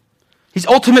 Don't. Yeah. He's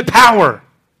ultimate power.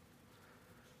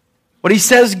 What he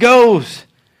says goes.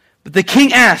 But the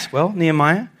king asks, well,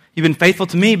 Nehemiah, you've been faithful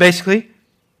to me, basically.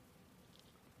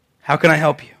 How can I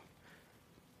help you?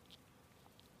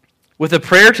 With a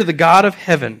prayer to the God of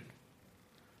heaven.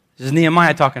 This is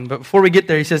Nehemiah talking, but before we get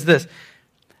there, he says this.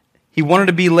 He wanted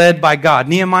to be led by God.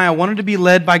 Nehemiah wanted to be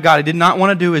led by God. He did not want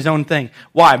to do his own thing.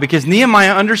 Why? Because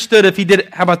Nehemiah understood if he did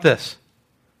it. How about this?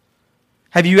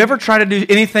 Have you ever tried to do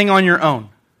anything on your own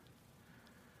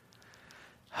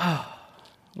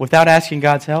without asking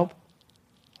God's help?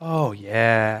 Oh,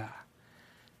 yeah.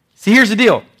 See, here's the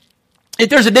deal. If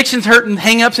there's addictions, hurt, and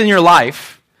hang-ups in your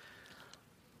life,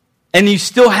 and you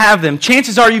still have them,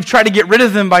 chances are you've tried to get rid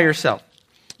of them by yourself.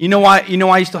 You know why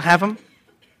you still have them?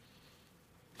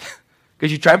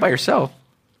 Because you tried by yourself.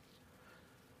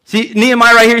 See,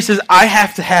 Nehemiah right here, he says, I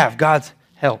have to have God's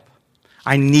help.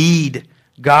 I need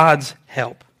God's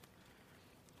help.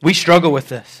 We struggle with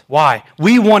this. Why?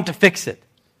 We want to fix it.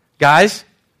 Guys,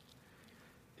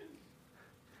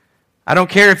 I don't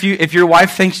care if your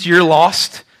wife thinks you're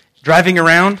lost driving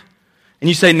around and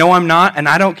you say, no, I'm not, and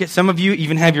I don't get, some of you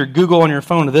even have your Google on your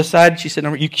phone to this side. She said,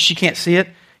 no, she can't see it.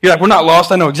 You're like, we're not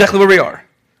lost. I know exactly where we are.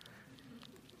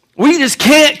 We just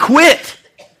can't quit.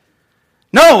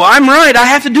 No, I'm right. I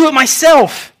have to do it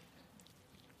myself.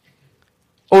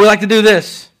 Or we like to do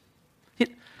this.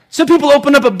 Some people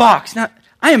open up a box. Now,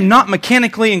 I am not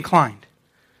mechanically inclined.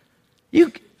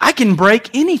 I can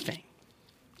break anything.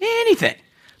 Anything.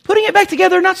 Putting it back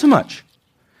together, not so much.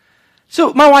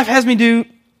 So my wife has me do,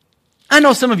 I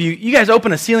know some of you guys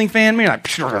open a ceiling fan, you're like,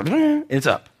 it's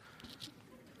up.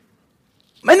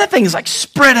 And that thing is like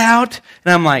spread out,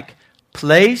 and I'm like,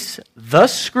 place the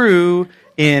screw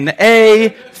in A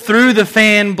through the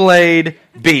fan blade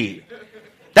B.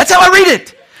 That's how I read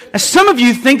it. Now, some of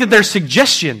you think that they're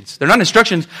suggestions. They're not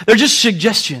instructions. They're just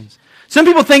suggestions. Some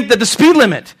people think that the speed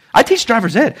limit, I teach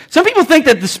driver's ed. Some people think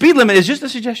that the speed limit is just a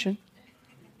suggestion.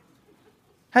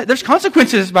 Hey, there's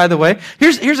consequences, by the way.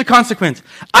 Here's a consequence.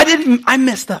 I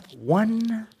messed up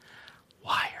one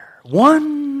wire.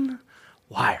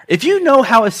 If you know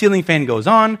how a ceiling fan goes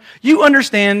on, you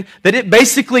understand that it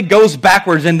basically goes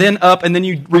backwards and then up, and then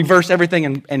you reverse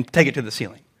everything and take it to the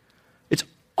ceiling. It's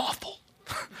awful.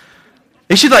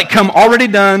 It should like come already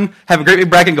done, have a great big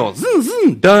bracket and go, zoom,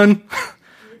 zoom, done.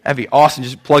 That'd be awesome.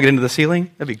 Just plug it into the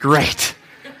ceiling. That'd be great.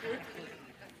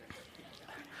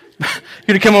 You're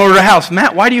going to come over to the house.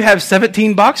 Matt, why do you have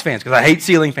 17 box fans? Because I hate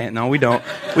ceiling fans. No, we don't.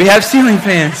 We have ceiling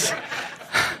fans.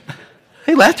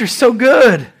 Hey, laughter's so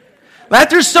good.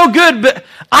 Laughter's so good, but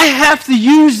I have to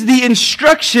use the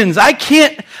instructions. I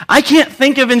can't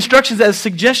think of instructions as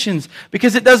suggestions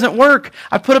because it doesn't work.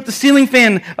 I put up the ceiling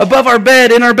fan above our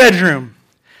bed in our bedroom.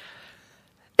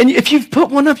 And if you've put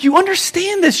one up, you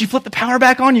understand this. You flip the power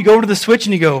back on, you go over to the switch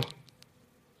and you go,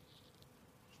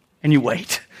 and you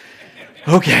wait.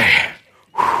 Okay.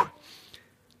 Whew.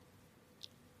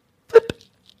 Flip.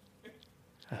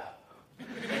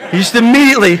 You just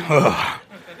immediately, and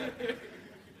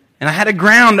I had a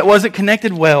ground that wasn't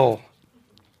connected well.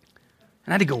 And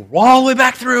I had to go all the way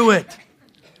back through it.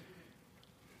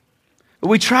 But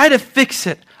we try to fix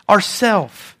it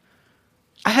ourselves.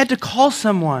 I had to call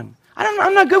someone.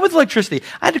 I'm not good with electricity.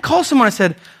 I had to call someone.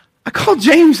 I called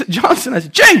James Johnson. I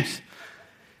said, James,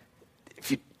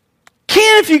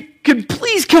 if you could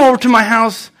please come over to my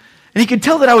house. And he could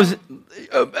tell that I was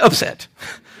upset.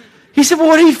 He said, well,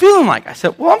 what are you feeling like? I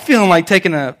said, well, I'm feeling like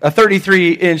taking a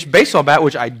 33-inch baseball bat,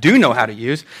 which I do know how to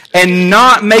use, and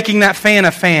not making that fan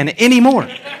a fan anymore.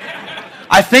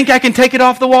 I think I can take it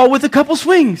off the wall with a couple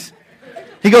swings.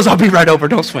 He goes, I'll be right over,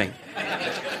 don't swing.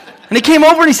 And he came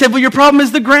over and he said, well, your problem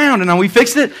is the ground. And we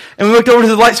fixed it, and we looked over to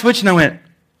the light switch, and I went,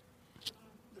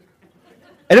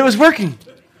 and it was working.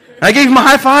 And I gave him a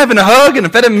high five and a hug and I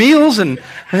fed him meals, and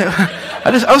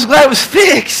I was glad it was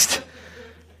fixed.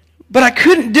 But I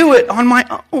couldn't do it on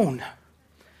my own.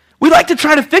 We like to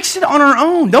try to fix it on our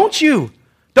own, don't you?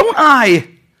 Don't I?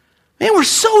 Man, we're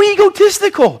so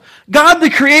egotistical. God, the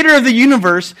creator of the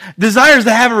universe, desires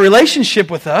to have a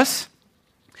relationship with us.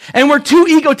 And we're too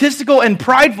egotistical and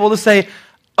prideful to say,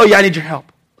 oh yeah, I need your help.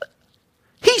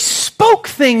 He spoke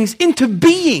things into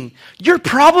being. Your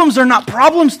problems are not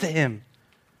problems to him.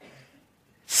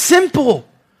 Simple.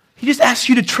 He just asks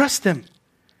you to trust him.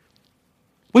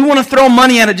 We want to throw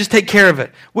money at it, just take care of it.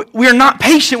 We are not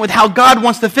patient with how God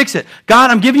wants to fix it.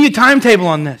 God, I'm giving you a timetable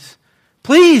on this.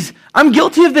 Please, I'm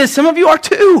guilty of this. Some of you are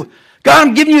too. God,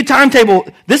 I'm giving you a timetable.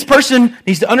 This person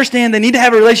needs to understand they need to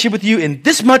have a relationship with you in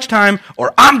this much time,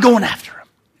 or I'm going after him.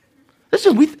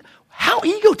 Listen, how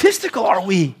egotistical are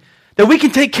we that we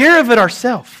can take care of it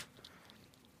ourselves?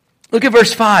 Look at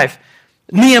verse 5.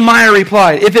 Nehemiah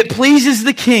replied, if it pleases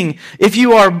the king, if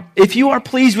you are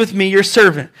pleased with me, your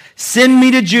servant, send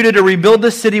me to Judah to rebuild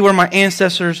the city where my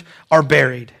ancestors are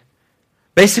buried.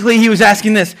 Basically, he was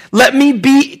asking this, let me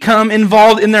become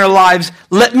involved in their lives.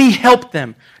 Let me help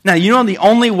them. Now, you know the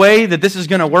only way that this is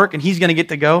going to work and he's going to get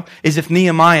to go is if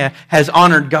Nehemiah has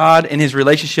honored God in his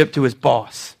relationship to his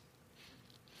boss.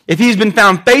 If he's been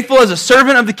found faithful as a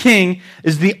servant of the king,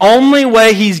 is the only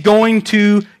way he's going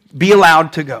to be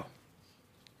allowed to go.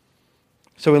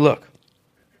 So we look.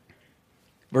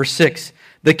 Verse 6.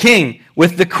 The king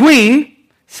with the queen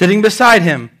sitting beside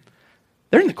him.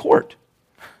 They're in the court.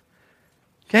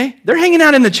 Okay? They're hanging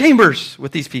out in the chambers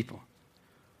with these people.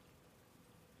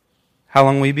 How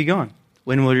long will you be gone?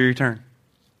 When will you return?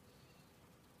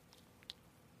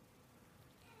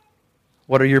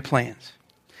 What are your plans?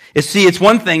 It's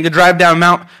one thing to drive down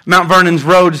Mount Vernon's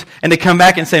roads and to come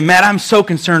back and say, Matt, I'm so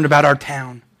concerned about our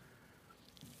town.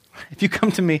 If you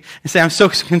come to me and say, I'm so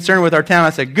concerned with our town, I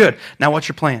say, good. Now what's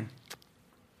your plan?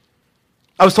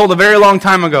 I was told a very long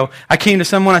time ago, I came to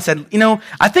someone, I said,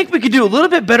 I think we could do a little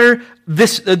bit better,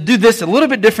 do this a little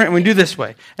bit different, and we do this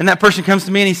way. And that person comes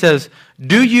to me and he says,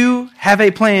 do you have a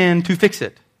plan to fix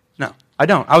it? No, I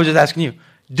don't. I was just asking you.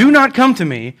 Do not come to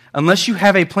me unless you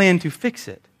have a plan to fix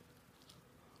it.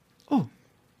 Oh,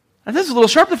 this was a little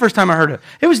sharp the first time I heard it.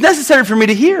 It was necessary for me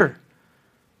to hear.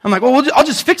 I'm like, well, I'll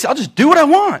just fix it. I'll just do what I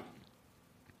want.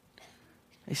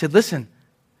 He said, listen,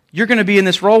 you're going to be in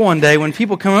this role one day when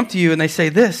people come up to you and they say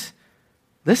this.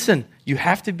 Listen, you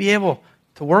have to be able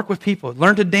to work with people.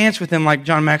 Learn to dance with them, like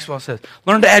John Maxwell says.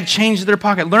 Learn to add change to their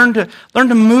pocket. Learn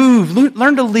to move.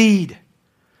 Learn to lead.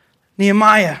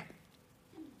 Nehemiah.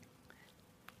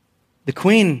 The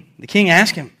king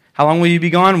asked him, how long will you be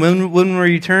gone? When will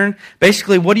you return?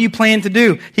 Basically, what do you plan to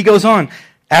do? He goes on.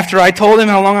 After I told him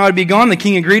how long I would be gone, the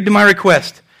king agreed to my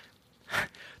request.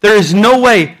 There is no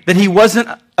way that he wasn't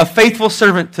a faithful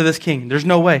servant to this king. There's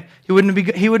no way. He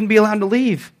wouldn't be allowed to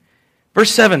leave.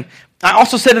 Verse 7, I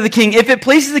also said to the king, if it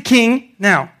pleases the king,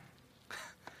 now.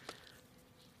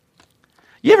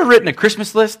 You ever written a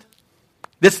Christmas list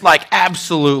that's like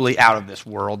absolutely out of this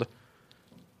world?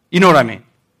 You know what I mean?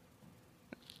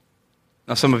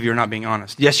 Now, some of you are not being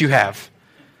honest. Yes, you have.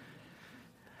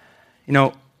 You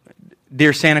know,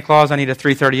 dear Santa Claus, I need a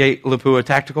 338 Lapua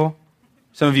tactical.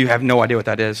 Some of you have no idea what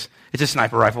that is. It's a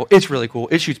sniper rifle. It's really cool.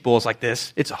 It shoots bullets like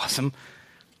this. It's awesome.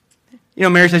 You know,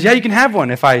 Mary says, yeah, you can have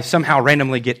one if I somehow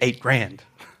randomly get $8,000.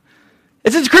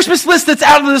 It's a Christmas list that's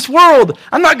out of this world.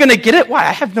 I'm not going to get it. Why?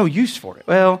 I have no use for it.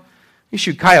 Well, you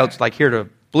shoot coyotes like here to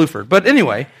Blueford. But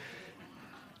anyway.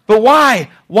 But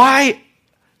why? Why?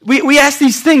 We ask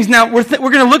these things. Now, we're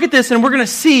going to look at this and we're going to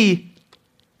see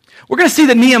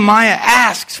that Nehemiah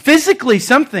asks physically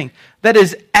something that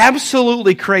is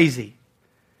absolutely crazy.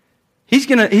 He's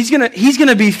going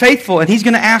to be faithful and he's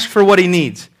going to ask for what he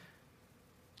needs.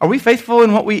 Are we faithful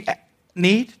in what we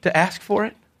need to ask for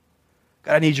it?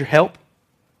 God, I need your help.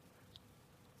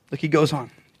 Look, he goes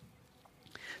on.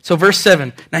 So verse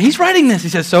 7. Now he's writing this. He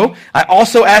says, so I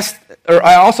also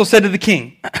said to the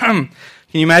king. Can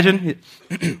you imagine?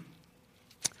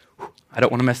 I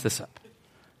don't want to mess this up.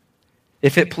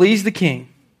 If it please the king,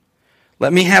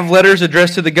 let me have letters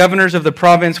addressed to the governors of the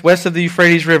province west of the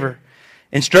Euphrates River,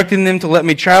 instructing them to let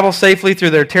me travel safely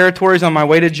through their territories on my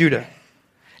way to Judah.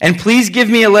 And please give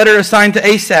me a letter assigned to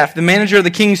Asaph, the manager of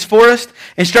the king's forest,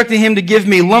 instructing him to give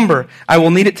me lumber. I will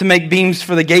need it to make beams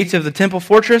for the gates of the temple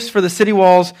fortress, for the city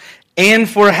walls, and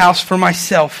for a house for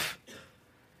myself.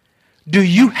 Do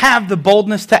you have the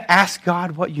boldness to ask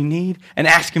God what you need and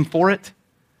ask him for it?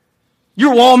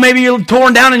 Your wall maybe you're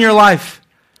torn down in your life.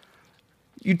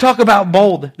 You talk about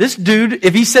bold. This dude,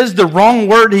 if he says the wrong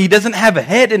word, he doesn't have a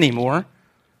head anymore.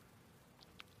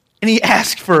 And he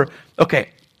asks for, okay,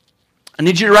 I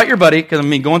need you to write your buddy, because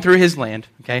I'm going through his land,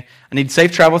 okay? I need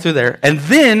safe travel through there. And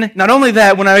then, not only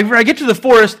that, whenever I get to the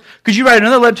forest, could you write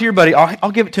another letter to your buddy? I'll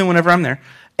give it to him whenever I'm there.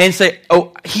 And say,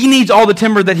 oh, he needs all the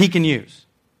timber that he can use.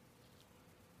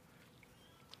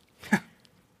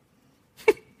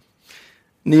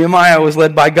 Nehemiah was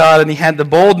led by God, and he had the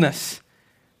boldness.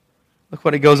 Look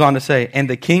what he goes on to say. And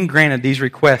the king granted these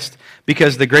requests,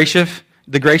 because the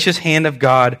gracious hand of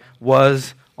God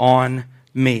was on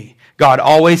me. God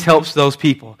always helps those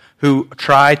people who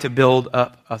try to build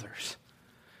up others.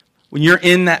 When you're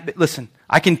in that, listen,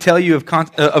 I can tell you of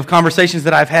conversations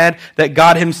that I've had that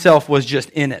God himself was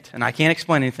just in it. And I can't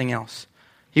explain anything else.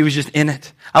 He was just in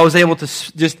it. I was able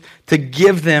to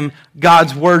give them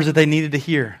God's words that they needed to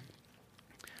hear.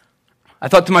 I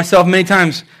thought to myself many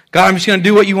times, God, I'm just going to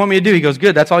do what you want me to do. He goes,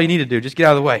 good, that's all you need to do. Just get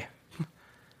out of the way.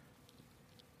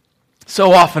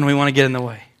 So often we want to get in the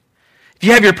way. If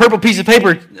you have your purple piece of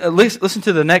paper, listen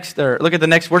to the next, or look at the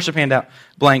next worship handout,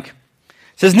 blank.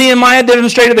 It says, Nehemiah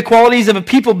demonstrated the qualities of a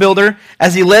people builder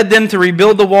as he led them to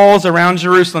rebuild the walls around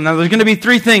Jerusalem. Now, there's going to be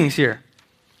three things here.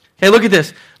 Okay, look at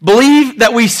this. Believe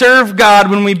that we serve God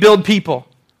when we build people.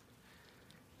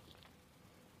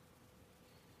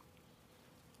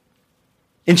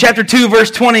 In chapter 2, verse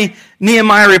 20,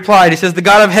 Nehemiah replied. He says, the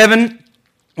God of heaven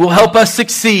will help us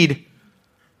succeed.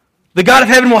 The God of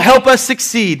heaven will help us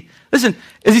succeed. Listen,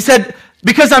 as he said,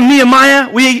 because I'm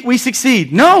Nehemiah, we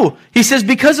succeed. No, he says,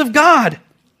 because of God.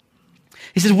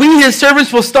 He says, we, his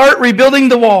servants, will start rebuilding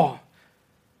the wall.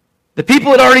 The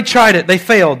people had already tried it. They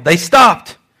failed. They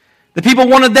stopped. The people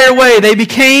wanted their way. They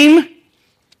became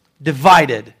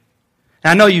divided.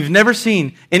 Now, I know you've never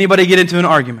seen anybody get into an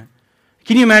argument.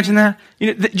 Can you imagine that?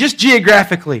 You know, just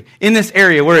geographically, in this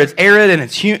area where it's arid and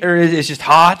it's just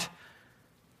hot.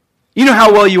 You know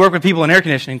how well you work with people in air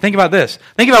conditioning. Think about this.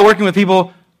 Think about working with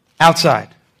people outside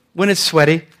when it's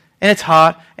sweaty and it's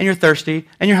hot and you're thirsty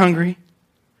and you're hungry.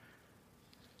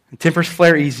 And tempers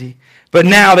flare easy. But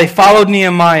now they followed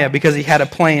Nehemiah because he had a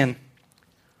plan.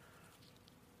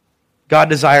 God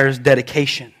desires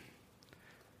dedication.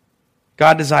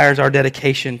 God desires our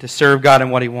dedication to serve God in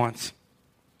what he wants.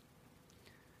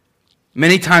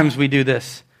 Many times we do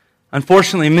this.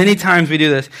 Unfortunately, many times we do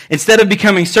this. Instead of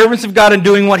becoming servants of God and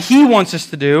doing what he wants us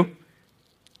to do,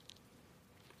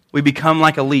 we become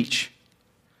like a leech.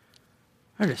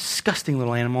 They're disgusting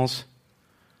little animals.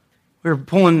 We were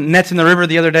pulling nets in the river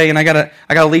the other day, and I got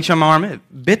a leech on my arm. It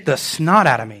bit the snot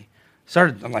out of me.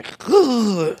 I'm like,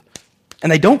 ugh.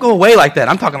 And they don't go away like that.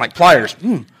 I'm talking like pliers.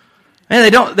 And they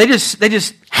don't. They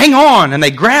just hang on and they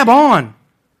grab on.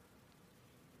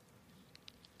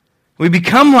 We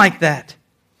become like that.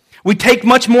 We take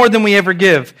much more than we ever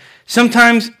give.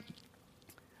 Sometimes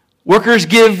workers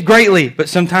give greatly, but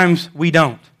sometimes we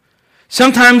don't.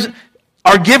 Sometimes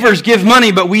our givers give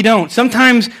money, but we don't.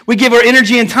 Sometimes we give our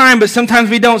energy and time, but sometimes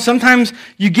we don't. Sometimes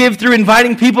you give through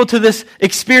inviting people to this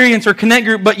experience or connect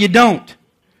group, but you don't.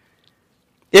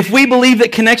 If we believe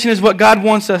that connection is what God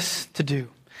wants us to do,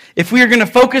 if we are going to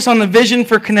focus on the vision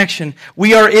for connection,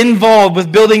 we are involved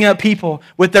with building up people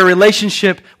with their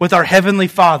relationship with our Heavenly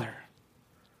Father.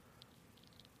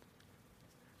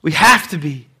 We have to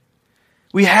be.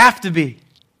 We have to be.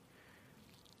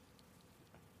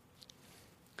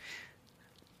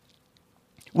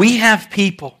 We have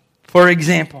people, for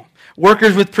example,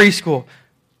 workers with preschool.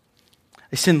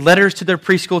 They send letters to their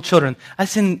preschool children.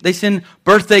 They send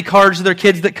birthday cards to their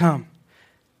kids that come.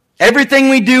 Everything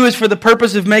we do is for the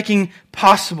purpose of making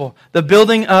possible the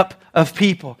building up of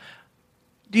people.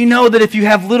 Do you know that if you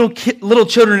have little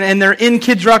children and they're in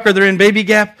Kids Rock or they're in Baby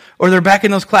Gap or they're back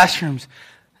in those classrooms,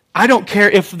 I don't care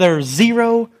if they're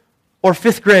 0 or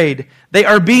 5th grade, they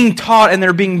are being taught and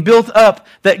they're being built up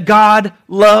that God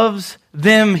loves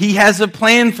them. He has a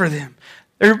plan for them.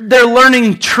 They're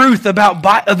learning truth about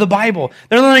the Bible.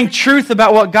 They're learning truth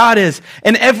about what God is.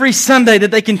 And every Sunday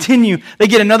that they continue, they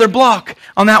get another block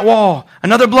on that wall,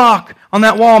 another block on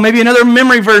that wall, maybe another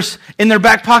memory verse in their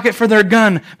back pocket for their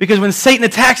gun. Because when Satan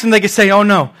attacks them, they can say, oh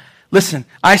no, listen,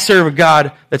 I serve a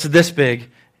God that's this big,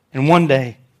 and one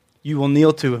day you will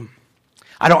kneel to him.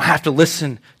 I don't have to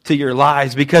listen to your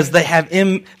lies because they have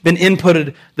been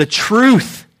inputted the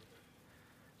truth.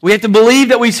 We have to believe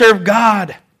that we serve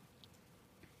God.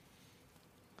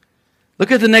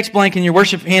 Look at the next blank in your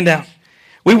worship handout.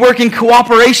 We work in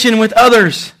cooperation with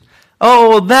others.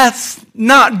 Oh, that's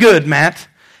not good, Matt.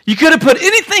 You could have put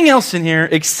anything else in here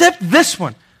except this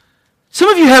one. Some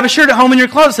of you have a shirt at home in your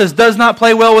closet that says, does not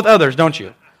play well with others, don't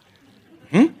you?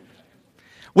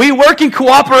 We work in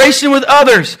cooperation with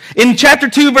others. In chapter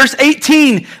 2, verse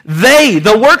 18,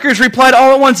 the workers, replied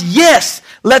all at once, yes,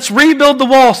 let's rebuild the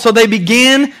wall. So they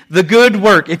began the good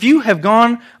work. If you have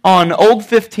gone on Old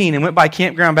 15 and went by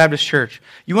Campground Baptist Church,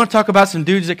 you want to talk about some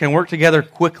dudes that can work together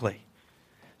quickly.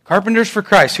 Carpenters for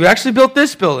Christ, who actually built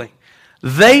this building.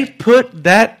 They put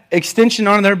that extension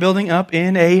on their building up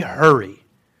in a hurry.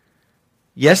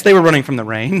 Yes, they were running from the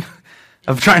rain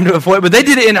of trying to avoid, but they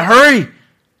did it in a hurry.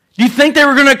 Do you think they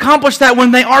were going to accomplish that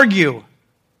when they argue?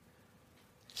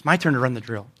 It's my turn to run the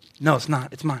drill. No, it's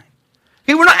not. It's mine.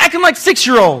 Okay, we're not acting like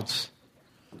 6-year-olds.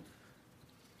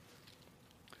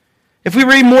 If we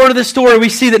read more of this story, we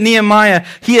see that Nehemiah,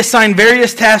 he assigned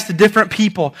various tasks to different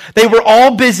people. They were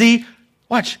all busy.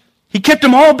 Watch. He kept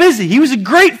them all busy. He was a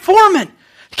great foreman.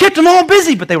 He kept them all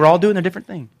busy, but they were all doing a different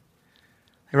thing.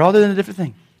 They were all doing a different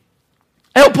thing.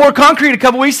 I helped pour concrete a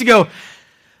couple weeks ago.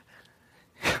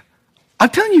 I'm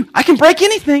telling you, I can break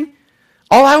anything.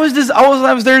 All I was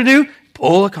there to do,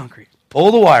 pull the concrete,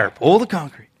 pull the wire, pull the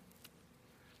concrete.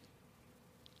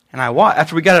 And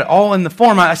after we got it all in the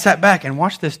form, I sat back and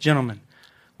watched this gentleman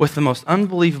with the most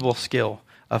unbelievable skill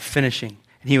of finishing.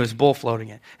 And he was bull floating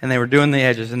it. And they were doing the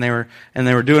edges, and they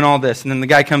were doing all this. And then the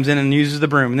guy comes in and uses the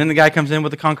broom. And then the guy comes in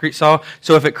with the concrete saw.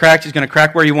 So if it cracks, he's going to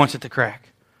crack where he wants it to crack.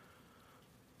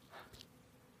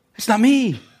 It's not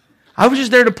me. I was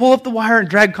just there to pull up the wire and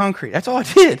drag concrete. That's all I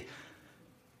did.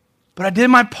 But I did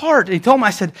my part. And he told him,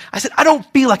 I said, I don't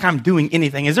feel like I'm doing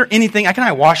anything. Is there anything? Can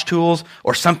I wash tools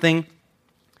or something?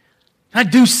 Can I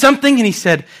do something? And he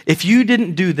said, if you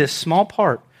didn't do this small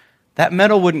part, that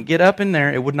metal wouldn't get up in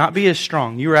there. It would not be as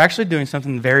strong. You were actually doing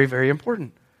something very, very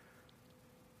important.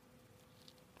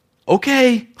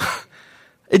 Okay.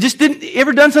 It just didn't. You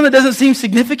ever done something that doesn't seem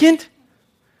significant?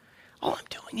 All I'm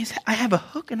doing is I have a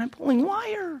hook and I'm pulling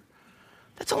wire.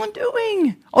 That's all I'm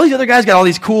doing. All these other guys got all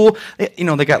these cool, they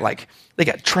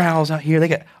got trowels out here. They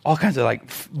got all kinds of like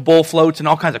bull floats and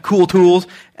all kinds of cool tools.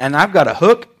 And I've got a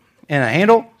hook and a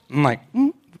handle. I'm like,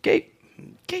 okay.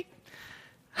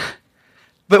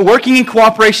 But working in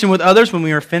cooperation with others, when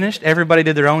we were finished, everybody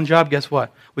did their own job. Guess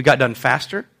what? We got done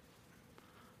faster,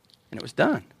 and it was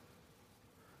done.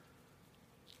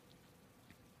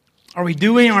 Are we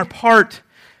doing our part?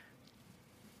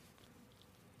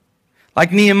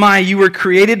 Like Nehemiah, you were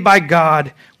created by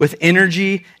God with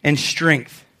energy and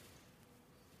strength.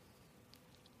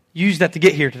 Use that to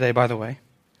get here today, by the way.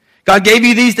 God gave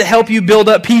you these to help you build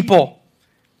up people.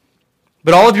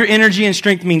 But all of your energy and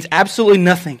strength means absolutely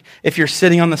nothing if you're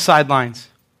sitting on the sidelines.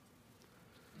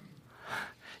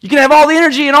 You can have all the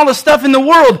energy and all the stuff in the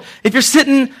world. If you're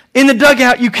sitting in the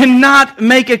dugout, you cannot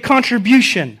make a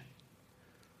contribution.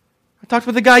 I talked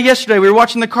with a guy yesterday. We were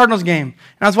watching the Cardinals game,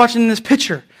 and I was watching this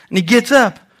pitcher, and he gets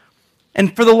up.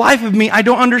 And for the life of me, I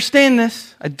don't understand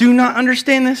this. I do not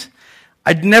understand this.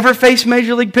 I'd never faced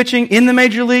major league pitching in the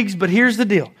major leagues, but here's the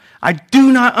deal. I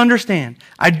do not understand.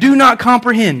 I do not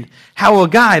comprehend how a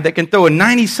guy that can throw a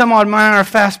 90-some-odd mile-an-hour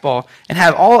fastball and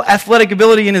have all athletic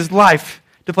ability in his life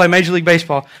to play Major League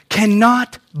Baseball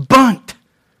cannot bunt.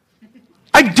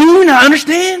 I do not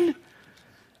understand.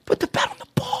 Put the bat on the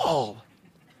ball.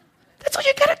 That's all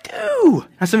you got to do.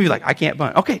 Now some of you are like, I can't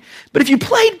bunt. Okay, but if you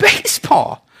played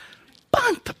baseball,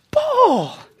 bunt the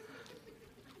ball.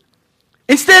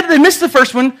 Instead, they miss the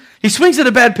first one. He swings at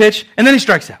a bad pitch, and then he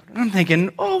strikes out. And I'm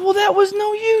thinking, oh, well, that was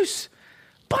no use.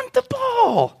 Bunt the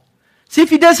ball. See, if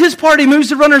he does his part, he moves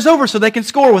the runners over so they can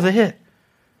score with a hit.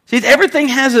 See, everything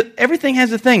has a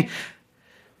thing.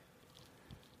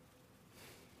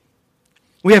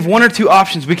 We have one or two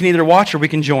options. We can either watch or we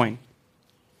can join.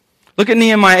 Look at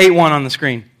Nehemiah 8:1 on the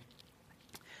screen.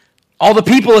 All the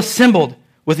people assembled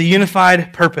with a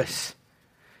unified purpose.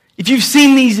 If you've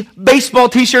seen these baseball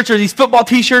t-shirts or these football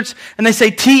t-shirts and they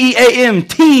say TEAM,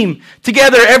 team,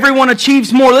 together, everyone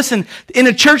achieves more. Listen, in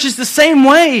a church it's the same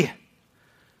way.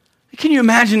 Can you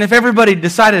imagine if everybody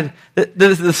decided that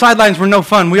the sidelines were no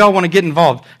fun, we all want to get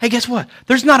involved? Hey, guess what?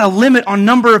 There's not a limit on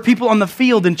number of people on the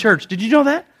field in church. Did you know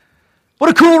that? What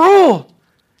a cool rule.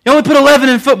 You only put 11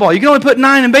 in football. You can only put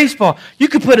 9 in baseball. You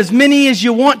could put as many as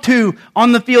you want to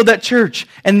on the field at church.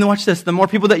 And watch this. The more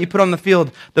people that you put on the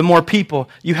field, the more people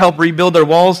you help rebuild their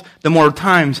walls, the more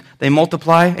times they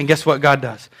multiply. And guess what God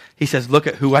does? He says, look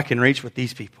at who I can reach with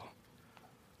these people.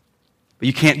 But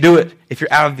you can't do it if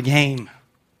you're out of the game.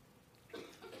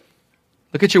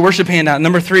 Look at your worship handout.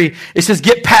 Number 3, it says,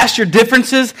 get past your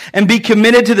differences and be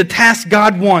committed to the task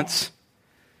God wants.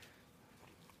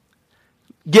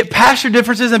 Get past your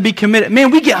differences and be committed.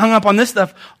 Man, we get hung up on this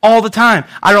stuff all the time.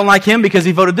 I don't like him because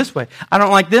he voted this way. I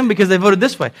don't like them because they voted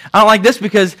this way. I don't like this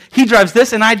because he drives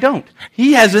this and I don't.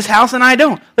 He has this house and I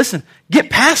don't. Listen,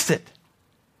 get past it.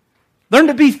 Learn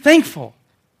to be thankful.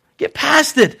 Get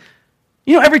past it.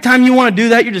 You know, every time you want to do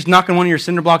that, you're just knocking one of your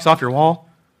cinder blocks off your wall.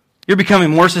 You're becoming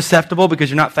more susceptible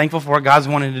because you're not thankful for what God's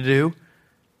wanting to do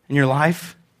in your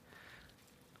life.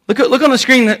 Look on the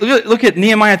screen. Look at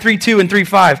Nehemiah 3:2 and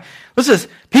 3:5. Listen to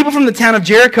this. People from the town of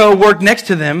Jericho worked next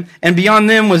to them, and beyond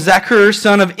them was Zaccur,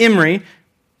 son of Imri.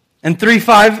 And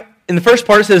 3:5, in the first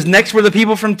part, it says, next were the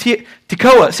people from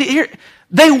Tekoa. See, here,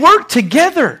 they worked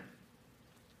together.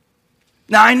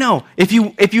 Now, I know, if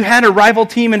you had a rival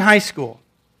team in high school,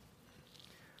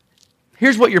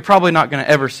 here's what you're probably not going to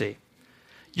ever see.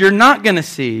 You're not going to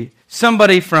see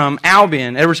somebody from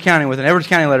Albion, Edwards County, with an Edwards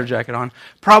County letter jacket on,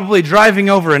 probably driving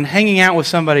over and hanging out with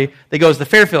somebody that goes to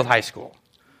Fairfield High School.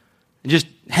 And just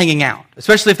hanging out,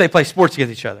 especially if they play sports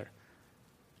against each other.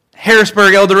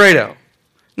 Harrisburg, El Dorado.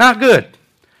 Not good.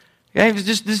 Okay,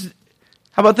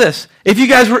 how about this?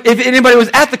 If anybody was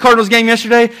at the Cardinals game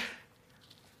yesterday,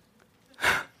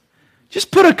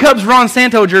 just put a Cubs Ron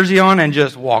Santo jersey on and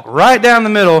just walk right down the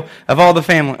middle of all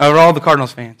the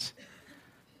Cardinals fans.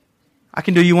 I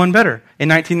can do you one better. In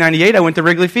 1998, I went to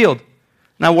Wrigley Field,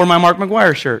 and I wore my Mark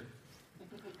McGwire shirt.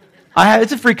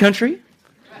 It's a free country.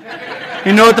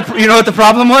 You know what the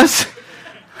problem was?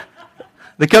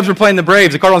 The Cubs were playing the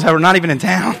Braves. The Cardinals were not even in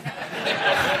town.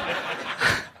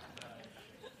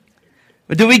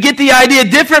 But do we get the idea?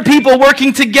 Different people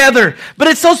working together. But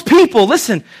it's those people.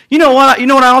 Listen, you know what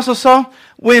I also saw?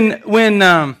 When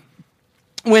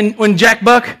Jack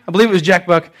Buck, I believe it was Jack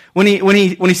Buck, when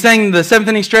he sang the 7th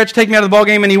inning stretch, Take Me Out of the Ball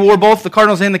Game, and he wore both the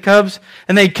Cardinals and the Cubs,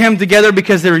 and they came together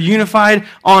because they were unified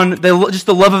on just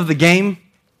the love of the game,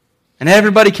 and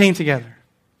everybody came together.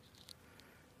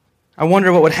 I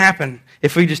wonder what would happen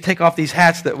if we just take off these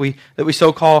hats that we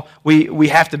so call we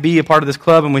have to be a part of this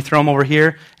club, and we throw them over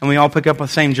here, and we all pick up the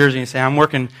same jersey and say, I'm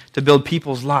working to build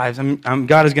people's lives.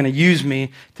 God is going to use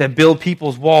me to build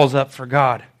people's walls up for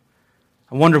God.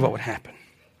 I wonder what would happen.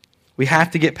 We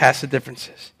have to get past the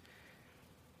differences.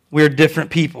 We're different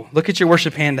people. Look at your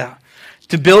worship handout.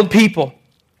 To build people,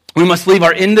 we must leave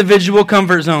our individual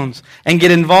comfort zones and get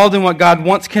involved in what God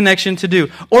wants connection to do.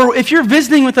 Or if you're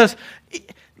visiting with us,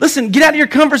 listen, get out of your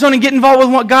comfort zone and get involved with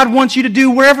what God wants you to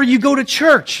do wherever you go to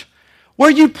church,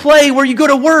 where you play, where you go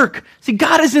to work. See,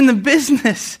 God is in the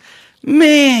business.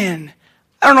 Man,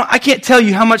 I don't know. I can't tell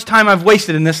you how much time I've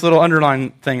wasted in this little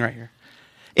underlined thing right here.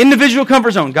 Individual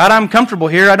comfort zone. God, I'm comfortable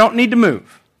here. I don't need to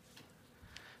move.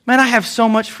 Man, I have so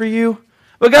much for you.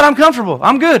 But God, I'm comfortable.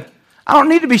 I'm good. I don't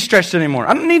need to be stretched anymore.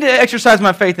 I don't need to exercise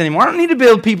my faith anymore. I don't need to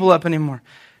build people up anymore.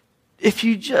 If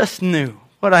you just knew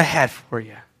what I had for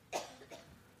you.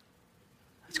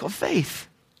 It's called faith.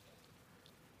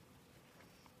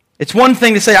 It's one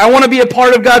thing to say, I want to be a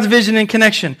part of God's vision and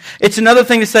connection. It's another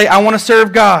thing to say, I want to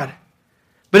serve God.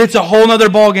 But it's a whole other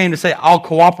ballgame to say, I'll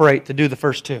cooperate to do the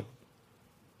first two.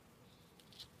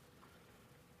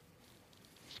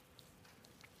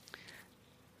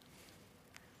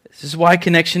 This is why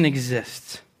connection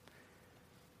exists.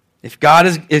 If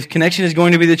connection is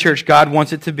going to be the church God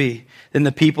wants it to be, then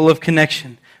the people of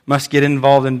connection must get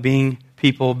involved in being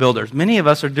people builders. Many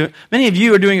of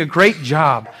you are doing a great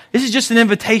job. This is just an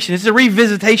invitation. It's a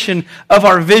revisitation of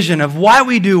our vision of why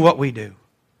we do what we do.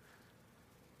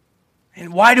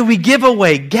 And why do we give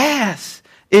away gas?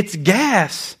 It's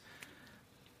gas.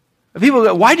 People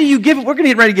go, why do you give it? We're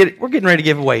getting ready to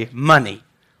give away money.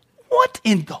 What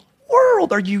in the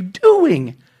world are you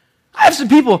doing? I have some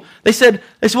people, they said,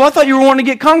 well, I thought you were wanting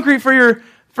to get concrete for your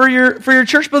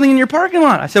church building in your parking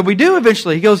lot. I said, we do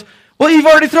eventually. He goes, well, you've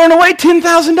already thrown away $10,000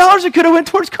 that could have went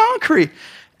towards concrete.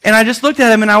 And I just looked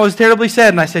at him and I was terribly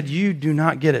sad. And I said, you do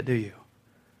not get it, do you?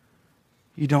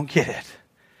 You don't get it.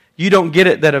 You don't get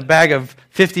it that a bag of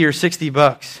 $50 or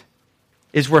 $60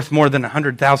 is worth more than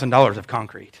 $100,000 of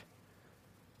concrete.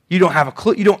 You don't have a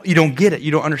clue. You don't get it.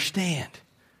 You don't understand.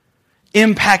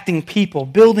 Impacting people,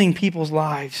 building people's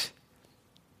lives.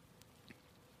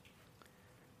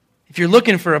 If you're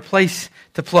looking for a place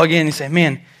to plug in, you say,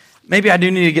 man, maybe I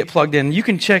do need to get plugged in. You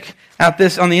can check out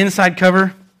this on the inside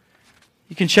cover.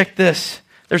 You can check this.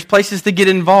 There's places to get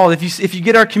involved. If you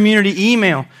get our community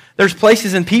email, there's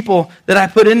places and people that I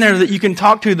put in there that you can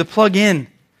talk to plug in.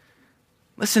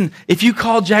 Listen, if you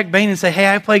call Jack Bain and say,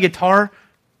 hey, I play guitar,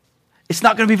 it's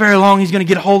not going to be very long. He's going to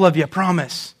get a hold of you, I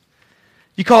promise.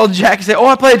 You call Jack and say, oh,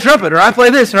 I play a trumpet, or I play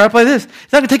this, or I play this.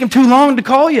 It's not going to take him too long to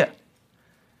call you.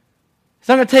 It's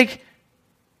not going to take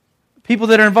people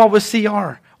that are involved with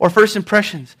CR or First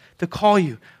Impressions to call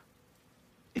you.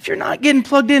 If you're not getting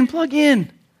plugged in, plug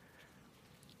in.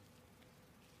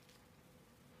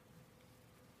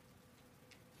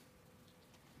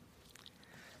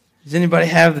 Does anybody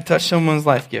have the Touch Someone's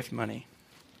Life gift money?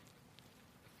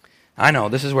 I know,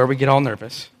 this is where we get all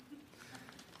nervous.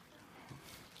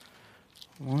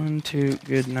 1, 2,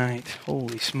 good night.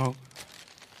 Holy smoke.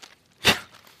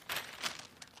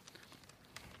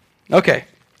 Okay.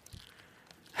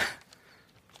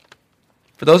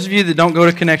 For those of you that don't go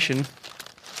to Connection,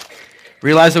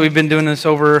 realize that we've been doing this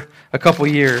over a couple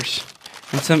years,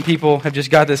 and some people have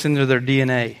just got this into their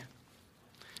DNA.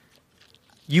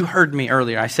 You heard me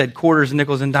earlier. I said quarters,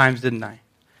 nickels, and dimes, didn't I?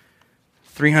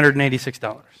 $386.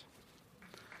 There's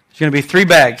going to be 3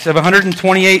 bags of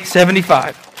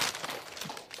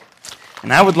 $128.75.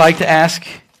 And I would like to ask,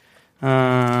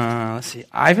 let's see,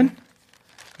 Ivan,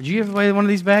 would you give away one of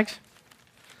these bags?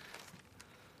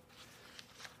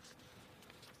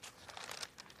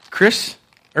 Chris,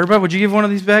 Erba, would you give one of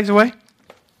these bags away?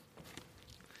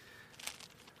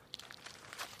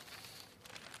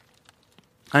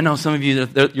 I know some of you,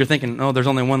 you're thinking, oh, there's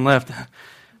only one left. I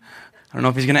don't know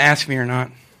if he's going to ask me or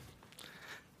not.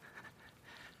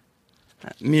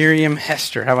 Miriam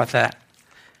Hester, how about that?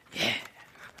 Yeah.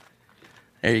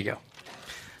 There you go.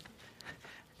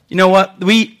 You know what?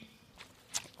 We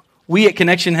at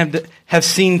Connection have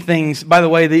seen things. By the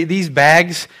way, these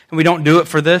bags, and we don't do it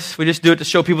for this. We just do it to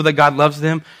show people that God loves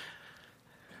them.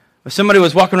 If somebody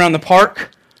was walking around the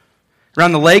park,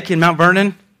 around the lake in Mount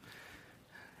Vernon,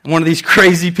 and one of these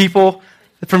crazy people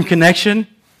from Connection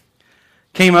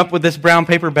came up with this brown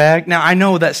paper bag. Now, I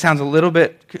know that sounds a little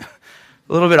bit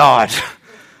odd.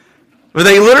 But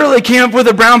they literally came up with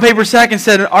a brown paper sack and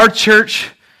said, our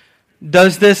church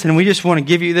does this, and we just want to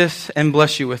give you this and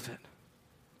bless you with it.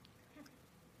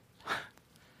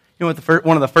 You know what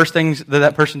one of the first things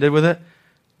that person did with it?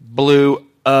 Blew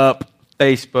up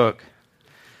Facebook.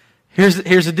 Here's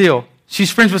the deal.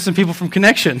 She's friends with some people from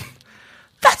Connection.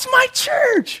 That's my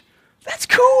church. That's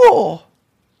cool.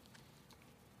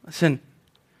 Listen,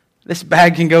 this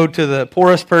bag can go to the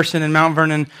poorest person in Mount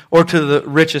Vernon or to the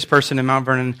richest person in Mount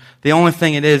Vernon. The only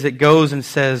thing it goes and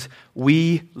says,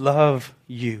 we love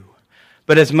you.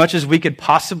 But as much as we could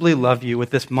possibly love you with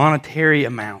this monetary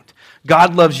amount,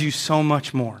 God loves you so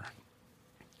much more.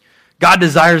 God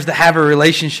desires to have a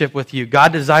relationship with you.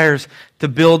 God desires to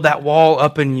build that wall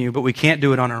up in you, but we can't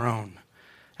do it on our own.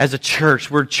 As a church,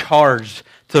 we're charged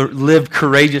to live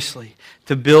courageously,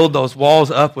 to build those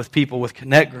walls up with people, with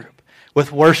Connect Group,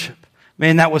 with worship.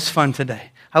 Man, that was fun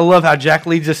today. I love how Jack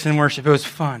leads us in worship. It was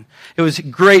fun. It was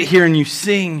great hearing you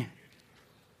sing.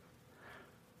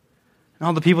 and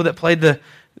all the people that played the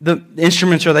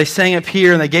instruments, or they sang up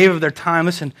here and they gave of their time.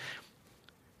 Listen,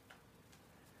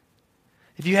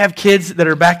 if you have kids that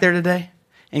are back there today,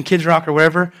 in Kids Rock or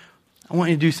wherever, I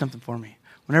want you to do something for me.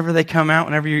 Whenever they come out,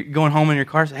 whenever you're going home in your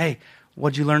car, say, hey,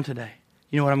 what'd you learn today?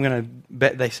 You know what I'm going to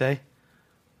bet they say?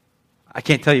 I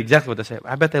can't tell you exactly what they say,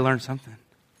 but I bet they learned something.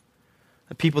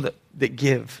 The people that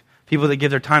give, people that give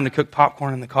their time to cook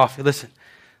popcorn and the coffee. Listen,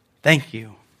 thank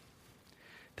you.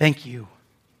 Thank you.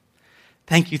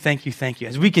 Thank you, thank you, thank you.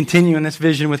 As we continue in this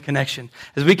vision with Connection,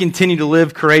 as we continue to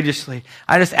live courageously,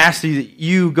 I just ask you that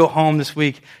you go home this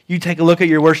week, you take a look at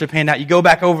your worship handout, you go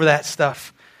back over that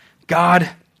stuff. God,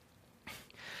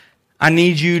 I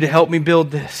need you to help me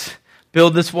build this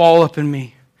wall up in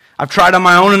me. I've tried on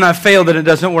my own and I've failed and it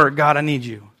doesn't work. God, I need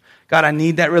you. God, I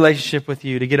need that relationship with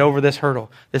you to get over this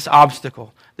hurdle, this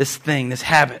obstacle, this thing, this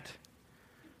habit.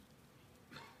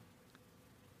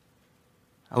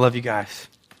 I love you guys.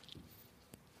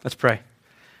 Let's pray.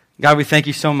 God, we thank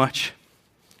you so much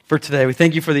for today. We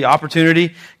thank you for the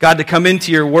opportunity, God, to come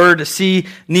into your word, to see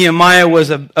Nehemiah was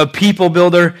a people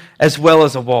builder as well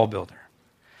as a wall builder.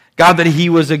 God, that he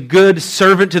was a good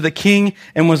servant to the king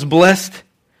and was blessed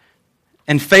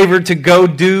and favored to go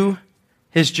do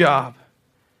his job.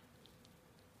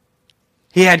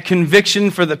 He had conviction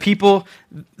for the people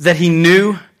that he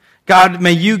knew. God,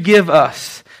 may you give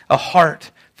us a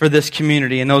heart for this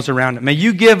community and those around it. May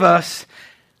you give us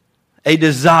a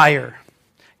desire,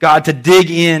 God, to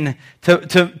dig in,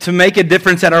 to make a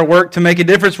difference at our work, to make a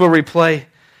difference where we play,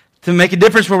 to make a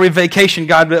difference where we vacation,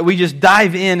 God, that we just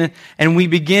dive in and we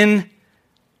begin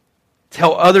to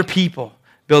help other people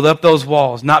build up those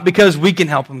walls. Not because we can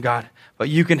help them, God, but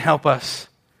you can help us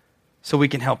so we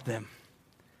can help them.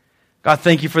 God,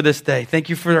 thank you for this day. Thank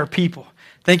you for our people.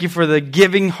 Thank you for the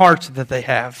giving hearts that they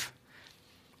have.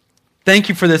 Thank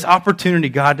you for this opportunity,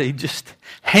 God, to just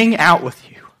hang out with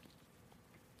you.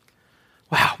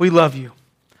 Wow, we love you.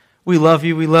 We love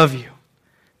you. We love you.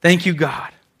 Thank you, God.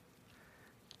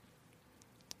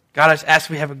 God, I just ask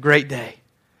we have a great day.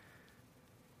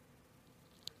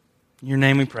 In your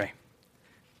name we pray.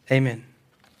 Amen.